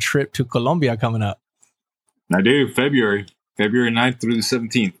have a trip to Colombia coming up. I do. February 9th through the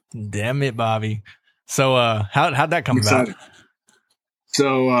 17th. Damn it, Bobby. So how'd that come about?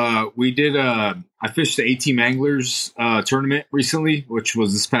 So we did I fished the AT Anglers tournament recently, which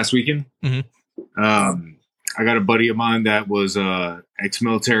was this past weekend. Mm-hmm. I got a buddy of mine that was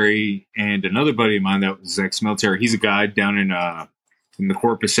ex-military and another buddy of mine that was ex-military. He's a guide down in the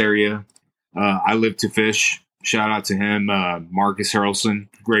Corpus area. I live to fish. Shout out to him, Marcus Harrelson.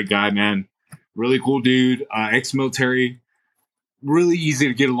 Great guy, man. Really cool dude. Ex-military. Really easy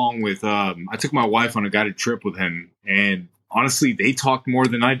to get along with. I took my wife on a guided trip with him, and honestly, they talked more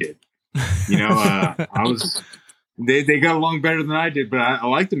than I did. You know, they got along better than I did, but I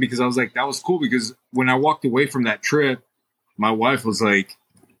liked them because I was like, that was cool. Because when I walked away from that trip, my wife was like,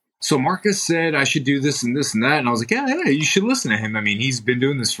 so Marcus said I should do this and this and that. And I was like, yeah, you should listen to him. I mean, he's been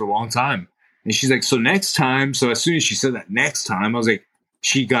doing this for a long time. And she's like, so next time. So as soon as she said that next time, I was like,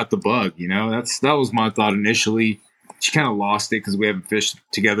 she got the bug, you know, that was my thought initially. She kind of lost it because we haven't fished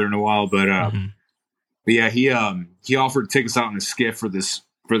together in a while, but yeah, he offered to take us out in a skiff for this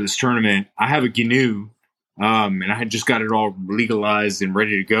tournament. I have a canoe, and I had just got it all legalized and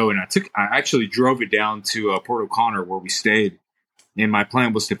ready to go. And I actually drove it down to Port O'Connor where we stayed. And my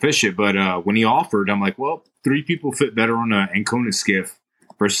plan was to fish it, but when he offered, I'm like, well, 3 people fit better on an Ancona skiff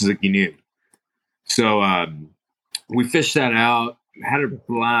versus a canoe. So we fished that out, had a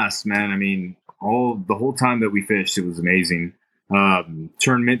blast, man. I mean, the whole time that we fished, it was amazing.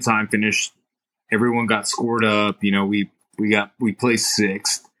 Tournament time finished, everyone got scored up. You know, we placed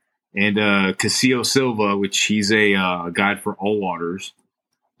 6th, and Casillo Silva, which he's a guide for all waters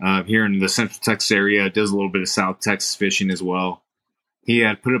here in the Central Texas area, does a little bit of South Texas fishing as well. He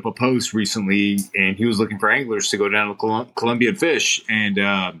had put up a post recently, and he was looking for anglers to go down to Columbia and fish.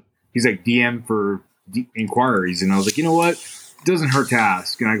 And he's like, DM for inquiries. And I was like, you know what? It doesn't hurt to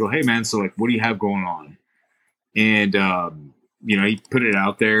ask. And I go, hey, man, so like, what do you have going on? And, you know, he put it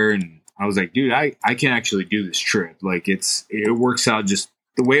out there, and I was like, dude, I can actually do this trip. Like, it works out just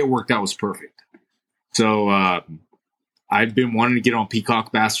the way it worked out was perfect. So I've been wanting to get on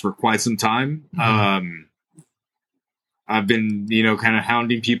peacock bass for quite some time. Mm-hmm. I've been, you know, kind of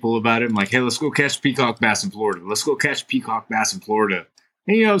hounding people about it. I'm like, hey, let's go catch peacock bass in Florida. Let's go catch peacock bass in Florida.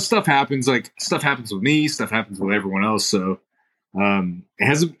 And, you know, stuff happens. Like, stuff happens with me. Stuff happens with everyone else. So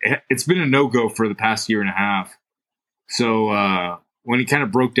it's been a no-go for the past year and a half. So when he kind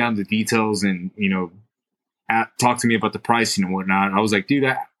of broke down the details and, you know, talked to me about the pricing and whatnot, I was like, dude,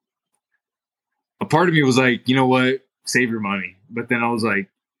 a part of me was like, you know what, save your money. But then I was like,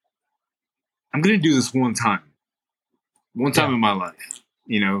 I'm going to do this one time in my life,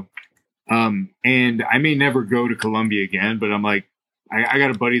 you know, and I may never go to Colombia again, but I'm like, I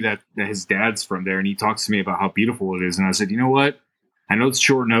got a buddy that his dad's from there, and he talks to me about how beautiful it is. And I said, you know what, I know it's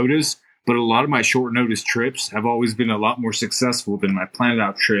short notice, but a lot of my short notice trips have always been a lot more successful than my planned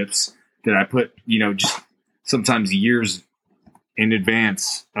out trips that I put, you know, just sometimes years in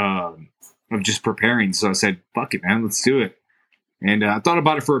advance of just preparing. So I said, fuck it, man, let's do it. And I thought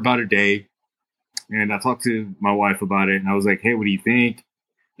about it for about a day. And I talked to my wife about it, and I was like, hey, what do you think?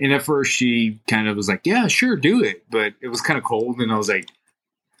 And at first she kind of was like, yeah, sure, do it. But it was kind of cold, and I was like,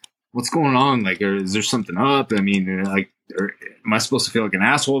 what's going on? Like, is there something up? I mean, like, am I supposed to feel like an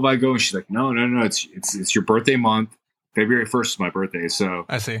asshole if I go? And she's like, no, it's your birthday month. February 1st is my birthday. So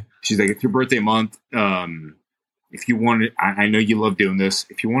I see. She's like, it's your birthday month. If you want it, I know you love doing this.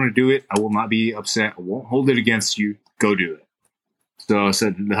 If you want to do it, I will not be upset. I won't hold it against you. Go do it. So I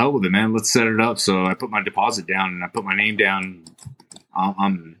said, the hell with it, man. Let's set it up. So I put my deposit down, and I put my name down.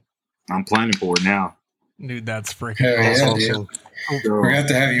 I'm planning for it now. Dude, that's freaking awesome. So, we're going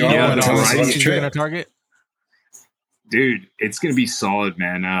to have you on. Tell us what you're going to target. Dude, it's going to be solid,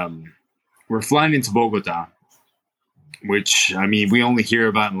 man. We're flying into Bogota, which, I mean, we only hear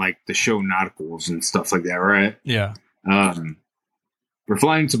about in like the show Nauticals and stuff like that, right? Yeah. We're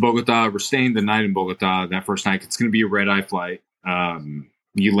flying to Bogota. We're staying the night in Bogota. That first night, it's going to be a red-eye flight.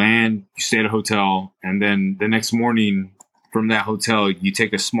 You land, you stay at a hotel, and then the next morning from that hotel, you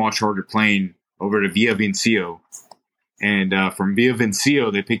take a small charter plane over to Villavicencio. And from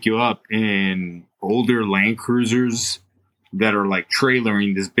Villavicencio, they pick you up in older Land Cruisers that are like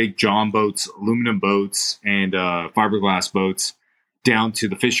trailering these big John boats, aluminum boats, and fiberglass boats down to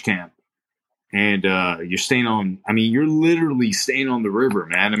the fish camp. And you're literally staying on the river,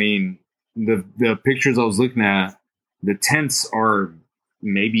 man. I mean, the pictures I was looking at, the tents are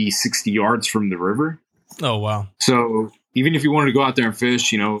maybe 60 yards from the river. Oh, wow. So even if you wanted to go out there and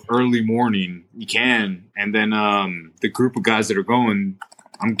fish, you know, early morning, you can. And then the group of guys that are going,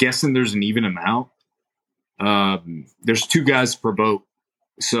 I'm guessing there's an even amount. There's 2 guys per boat.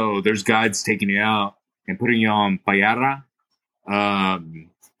 So there's guides taking you out and putting you on payara,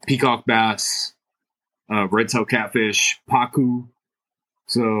 peacock bass, red-tailed catfish, pacu.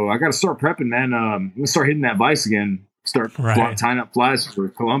 So I got to start prepping, man. I'm going to start hitting that vise again. Start tying up flies for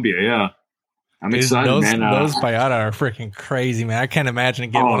Colombia, yeah. I'm excited, man. Those payara are freaking crazy, man. I can't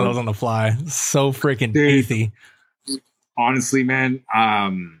imagine getting one of those on the fly. So freaking easy. Honestly, man,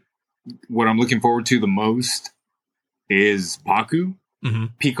 what I'm looking forward to the most is pacu,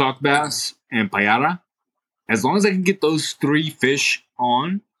 peacock bass, and payara. As long as I can get those 3 fish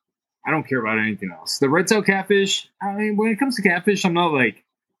on, I don't care about anything else. The red-tailed catfish, I mean, when it comes to catfish, I'm not like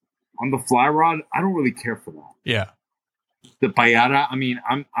on the fly rod, I don't really care for that. Yeah. The payada, I mean,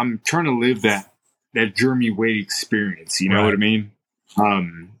 I'm trying to live that Jeremy Wade experience. You know what I mean?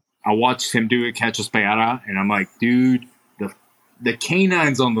 I watched him do it, catch a payada, and I'm like, dude, the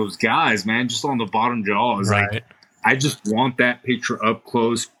canines on those guys, man, just on the bottom jaw is like, I just want that picture up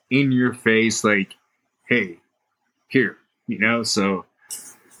close in your face, like, hey, here, you know. So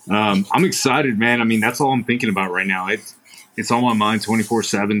I'm excited, man. I mean, that's all I'm thinking about right now. It's on my mind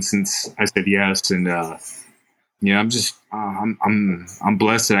 24/7 since I said yes, and yeah, I'm just I'm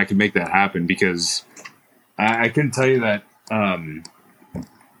blessed that I could make that happen, because I couldn't tell you that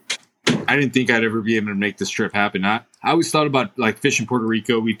I didn't think I'd ever be able to make this trip happen. I always thought about like fishing Puerto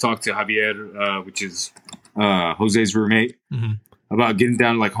Rico. We talked to Javier, which is Jose's roommate, about getting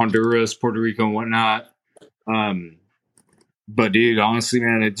down to like Honduras, Puerto Rico, and whatnot. But dude, honestly,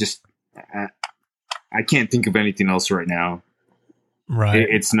 man, it just I can't think of anything else right now. Right,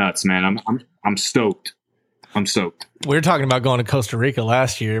 it's nuts, man. I'm stoked. I'm stoked. We were talking about going to Costa Rica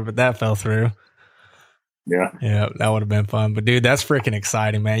last year, but that fell through. Yeah, that would have been fun. But dude, that's freaking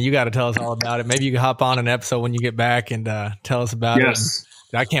exciting, man. You got to tell us all about it. Maybe you can hop on an episode when you get back and tell us about it.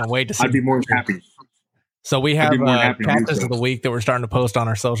 I can't wait to see. I'd be more than happy. So we have captains of the week that we're starting to post on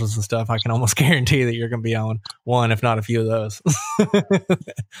our socials and stuff. I can almost guarantee that you're going to be on one, if not a few of those.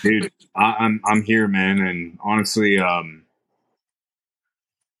 Dude, I'm here, man. And honestly, I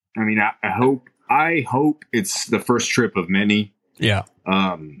mean, I hope it's the first trip of many. Yeah.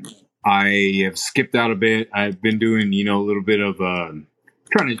 I have skipped out a bit. I've been doing, a little bit of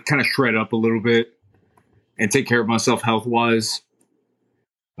trying to kind of shred up a little bit and take care of myself health wise.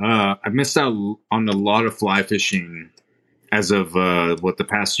 I've missed out on a lot of fly fishing as of the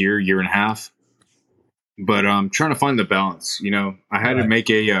past year and a half. But I'm trying to find the balance. I had to make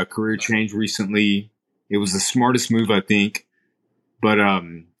a career change recently. It was the smartest move, I think. But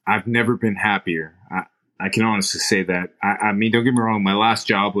I've never been happier. I can honestly say that. I mean, don't get me wrong. My last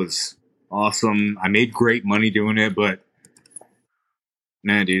job was awesome. I made great money doing it, but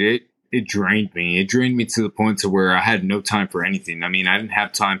man, dude, it drained me. It drained me to the point to where I had no time for anything. I mean, I didn't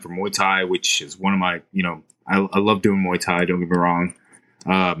have time for Muay Thai, which is one of my, I love doing Muay Thai. Don't get me wrong.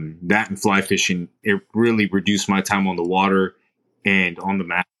 That and fly fishing, it really reduced my time on the water and on the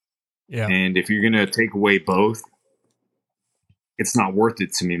mat. Yeah. And if you're gonna take away both, it's not worth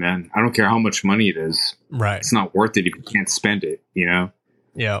it to me, man. I don't care how much money it is. Right. It's not worth it if you can't spend it,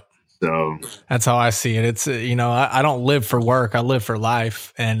 Yeah. So that's how I see it. It's, I don't live for work. I live for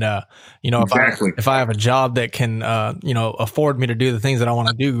life. And, exactly. if I have a job that can, afford me to do the things that I want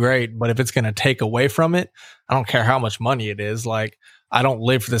to do, great. But if it's going to take away from it, I don't care how much money it is. Like, I don't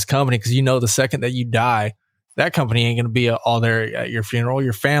live for this company because, the second that you die, that company ain't going to be all there at your funeral.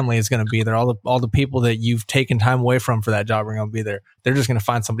 Your family is going to be there. All the people that you've taken time away from for that job are going to be there. They're just going to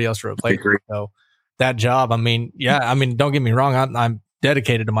find somebody else to replace you. So that job, don't get me wrong. I'm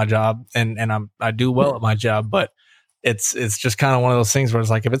dedicated to my job and I do well at my job, but it's just kind of one of those things where it's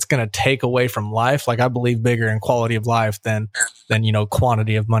like, if it's going to take away from life, like I believe bigger in quality of life than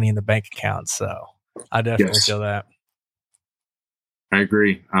quantity of money in the bank account. So I definitely feel that. I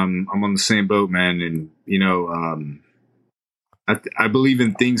agree. I'm on the same boat, man. And, I believe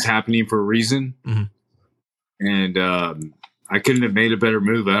in things happening for a reason. Mm-hmm. And I couldn't have made a better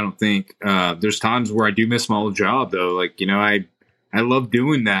move, I don't think. There's times where I do miss my old job, though. Like, I love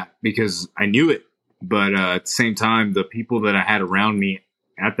doing that because I knew it. But at the same time, the people that I had around me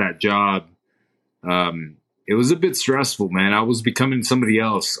at that job, it was a bit stressful, man. I was becoming somebody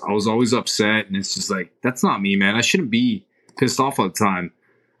else. I was always upset. And it's just like, that's not me, man. I shouldn't be pissed off all the time.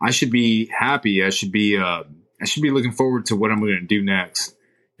 I should be happy. I should be looking forward to what I'm going to do next.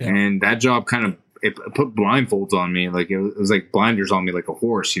 Yeah. And that job kind of it put blindfolds on me. Like it was like blinders on me, like a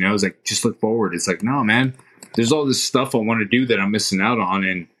horse. It was like, just look forward. It's like, no, man. There's all this stuff I want to do that I'm missing out on,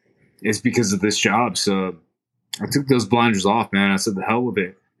 and it's because of this job. So I took those blinders off, man. I said, the hell with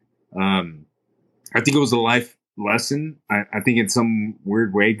it. I think it was a life lesson. I think in some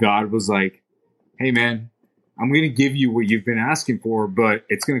weird way, God was like, hey, man, I'm going to give you what you've been asking for, but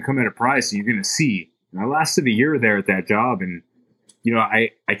it's going to come at a price, and you're going to see. And I lasted a year there at that job, and, I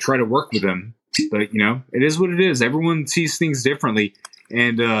try to work with them, but, it is what it is. Everyone sees things differently.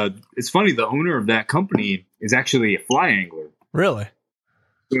 And it's funny, the owner of that company is actually a fly angler. Really?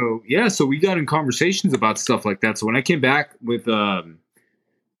 So, yeah, so we got in conversations about stuff like that. So when I came back with,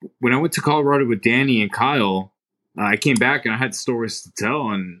 when I went to Colorado with Danny and Kyle, I came back and I had stories to tell,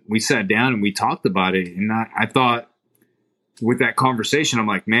 and we sat down and we talked about it. And I thought with that conversation, I'm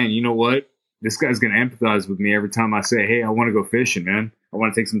like, man, you know what? This guy's going to empathize with me every time I say, hey, I want to go fishing, man. I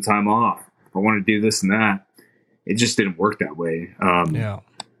want to take some time off. I want to do this and that. It just didn't work that way. Yeah.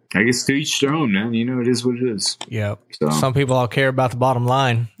 I guess to each their own, man. It is what it is. Yeah. So. Some people all care about the bottom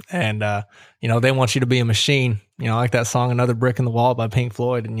line, and they want you to be a machine. Like that song "Another Brick in the Wall" by Pink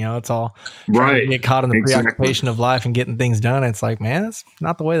Floyd, and it's all trying to get caught in the preoccupation of life and getting things done. It's like, man, it's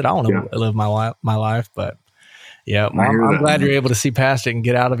not the way that I want to live my life. But yeah, I'm glad you're able to see past it and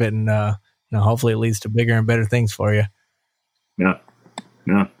get out of it, and hopefully it leads to bigger and better things for you. Yeah.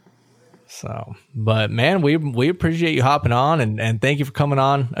 So, but man, we appreciate you hopping on, and thank you for coming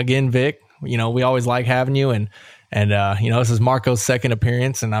on again, Vic. We always like having you, and this is Marco's second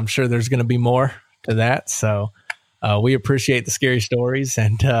appearance, and I'm sure there's going to be more to that. So, we appreciate the scary stories,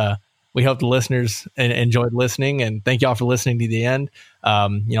 and we hope the listeners enjoyed listening, and thank y'all for listening to the end. Our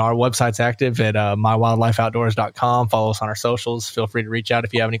website's active at mywildlifeoutdoors.com. Follow us on our socials. Feel free to reach out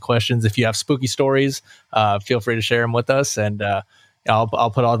if you have any questions. If you have spooky stories, feel free to share them with us, and I'll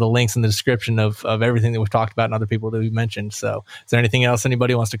put all the links in the description of everything that we've talked about and other people that we've mentioned. So is there anything else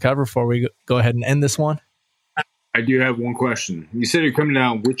anybody wants to cover before we go ahead and end this one? I do have one question. You said you're coming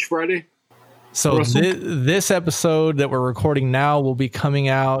out which Friday? So this episode that we're recording now will be coming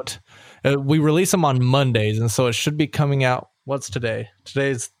out. We release them on Mondays, and so it should be coming out. What's today?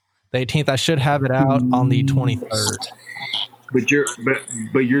 Today's the 18th. I should have it out on the 23rd.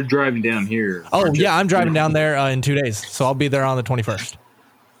 But you're driving down here. Oh yeah, I'm driving down there in 2 days, so I'll be there on the 21st. So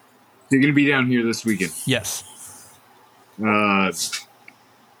you're gonna be down here this weekend? Yes. Y'all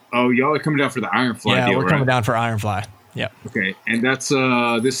are coming down for the Ironfly deal, Yeah, we're coming right? down for Ironfly. Yeah. Okay, and that's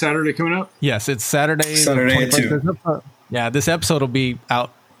this Saturday coming up? Yes, it's Saturday. Saturday at 2. Yeah, this episode will be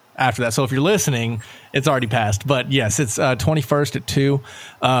out after that. So if you're listening, it's already passed. But yes, it's 21st at 2.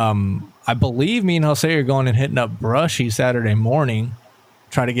 I believe me and Jose are going and hitting up Brushy Saturday morning,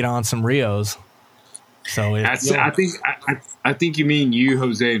 try to get on some Rios. So I think you mean you,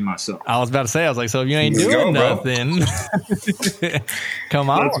 Jose, and myself. I was about to say, I was like, so if you ain't doing nothing, come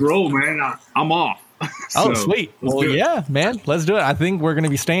on. Let's roll, man. I'm off. Oh, sweet. Well, yeah, man, let's do it. I think we're going to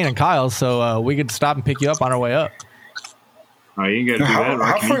be staying in Kyle's, so we could stop and pick you up on our way up. Oh, you ain't got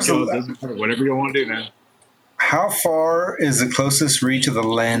to do that. Right? Whatever you want to do, man. How far is the closest reach of the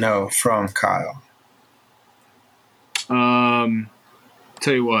Llano from Kyle?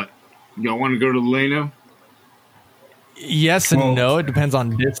 Tell you what, y'all want to go to the Llano? Yes and no. It depends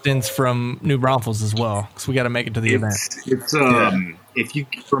on distance from New Braunfels as well, because we got to make it to the event. It's if you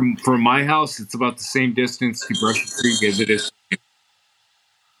from my house, it's about the same distance to Brushy Creek as it is.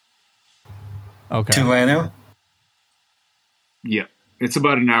 Okay. To Llano? Yeah, it's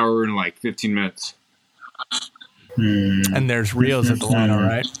about an hour and like 15 minutes. And there's Rios at the Llano,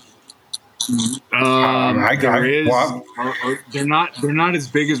 right? They're not as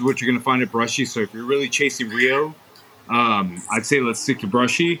big as what you're going to find at Brushy. So if you're really chasing Rio, I'd say let's stick to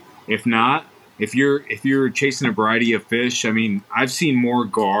Brushy. If not, if you're chasing a variety of fish, I mean, I've seen more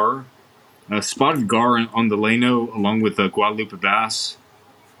gar, spotted gar on the Llano along with Guadalupe bass.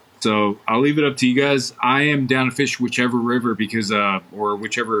 So I'll leave it up to you guys. I am down to fish whichever river because or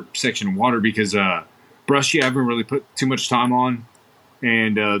whichever section of water because Brushy I haven't really put too much time on,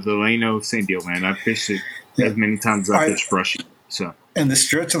 and the Llano, same deal, man. I've fished it as many times as I fished Brushy. So. And the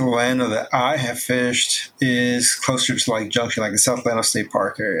stretch of the Llano that I have fished is closer to like Junction, like the South Llano State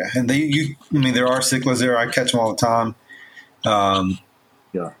Park area. And there are cichlids there. I catch them all the time.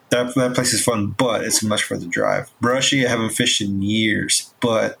 That place is fun, but it's a much further drive. Brushy, I haven't fished in years,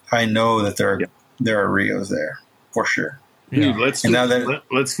 but I know that there are Rios there for sure. Dude,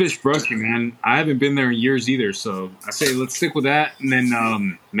 let's fish Brushy, man. I haven't been there in years either, so I say let's stick with that, and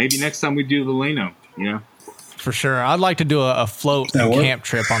then maybe next time we do the Llano, For sure. I'd like to do a float camp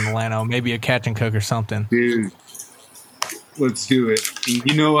trip on the Llano, maybe a catch and cook or something. Dude, let's do it.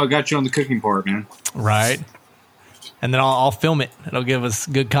 I got you on the cooking part, man. Right. And then I'll film it. It'll give us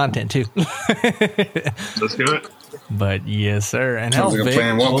good content, too. Let's do it. But yes, sir. And Sounds like a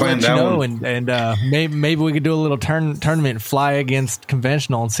plan. We'll let you know, and maybe we could do a little tournament, fly against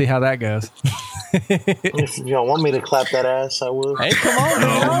conventional, and see how that goes. If y'all want me to clap that ass, I will. Hey, come on,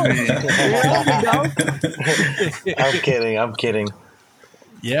 I'm kidding.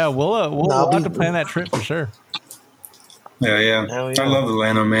 Yeah, we'll have to plan that trip for sure. Yeah. I love the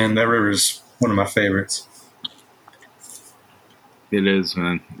Llano, man. That river is one of my favorites. It is,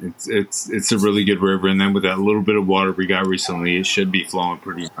 man. It's a really good river, and then with that little bit of water we got recently, it should be flowing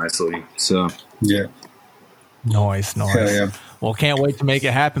pretty nicely. So yeah, nice. Yeah. Well, can't wait to make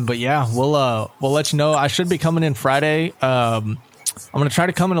it happen. But yeah, we'll let you know. I should be coming in Friday. I'm gonna try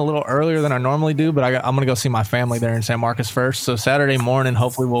to come in a little earlier than I normally do, but I'm gonna go see my family there in San Marcos first. So Saturday morning,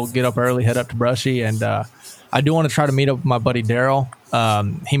 hopefully we'll get up early, head up to Brushy, and I do want to try to meet up with my buddy Daryl.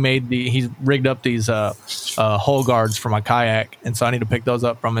 He rigged up these hole guards for my kayak, and so I need to pick those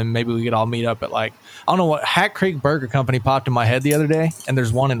up from him. Maybe we could all meet up at I don't know what, Hat Creek Burger Company popped in my head the other day, and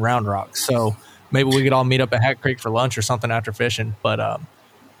there's one in Round Rock. So maybe we could all meet up at Hat Creek for lunch or something after fishing. But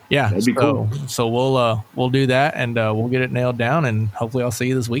yeah, that'd be cool. So we'll do that, and we'll get it nailed down, and hopefully I'll see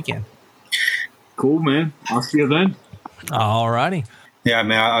you this weekend. Cool, man. I'll see you then. All righty. Yeah,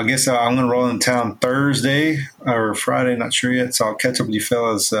 man, I guess I'm going to roll in town Thursday or Friday, not sure yet. So I'll catch up with you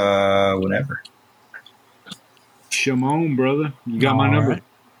fellas whenever. Shimon, brother. You got my number. Right.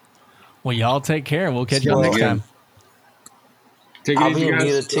 Well, y'all take care. We'll catch y'all next time. Take it I'll easy, be in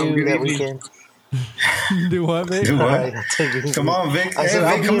guys. Pt.2 that weekend. Do what, Vic? Do what? Right, Come on, Vic. I said, Vic,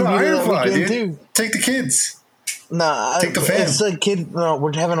 I'll come to be in Pt.2 that Ironfly, weekend dude. too. Take the kids. Nah, Take the fam. it's a kid. No,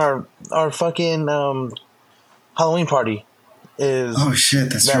 we're having our fucking Halloween party. Oh shit,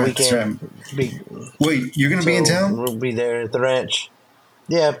 that's that right. weekend. That's right. Wait, you're gonna be in town? We'll be there at the ranch.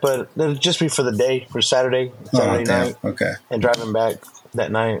 Yeah, but it'll just be for the day, for Saturday night. Okay. And driving back that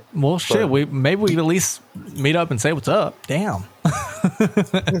night. Well, shit. Maybe we could at least meet up and say what's up. Damn.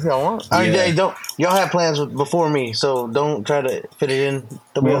 If y'all want. I don't. Y'all have plans before me, so don't try to fit it in.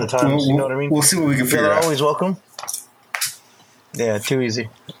 There'll be other times. You know what I mean? We'll see what we can figure Y'all are out. always welcome. Yeah, too easy.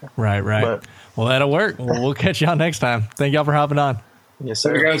 Right. But, Well, that'll work. Well, we'll catch y'all next time. Thank y'all for hopping on. yes,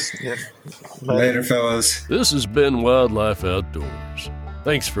 sir. Later, guys. Yeah. Bye. Later, fellas. This has been Wildlife Outdoors.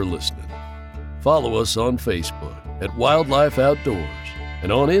 Thanks for listening. Follow us on Facebook at Wildlife Outdoors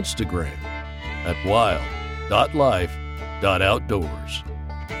and on Instagram at wild.life.outdoors.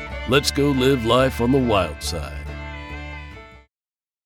 Let's go live life on the wild side.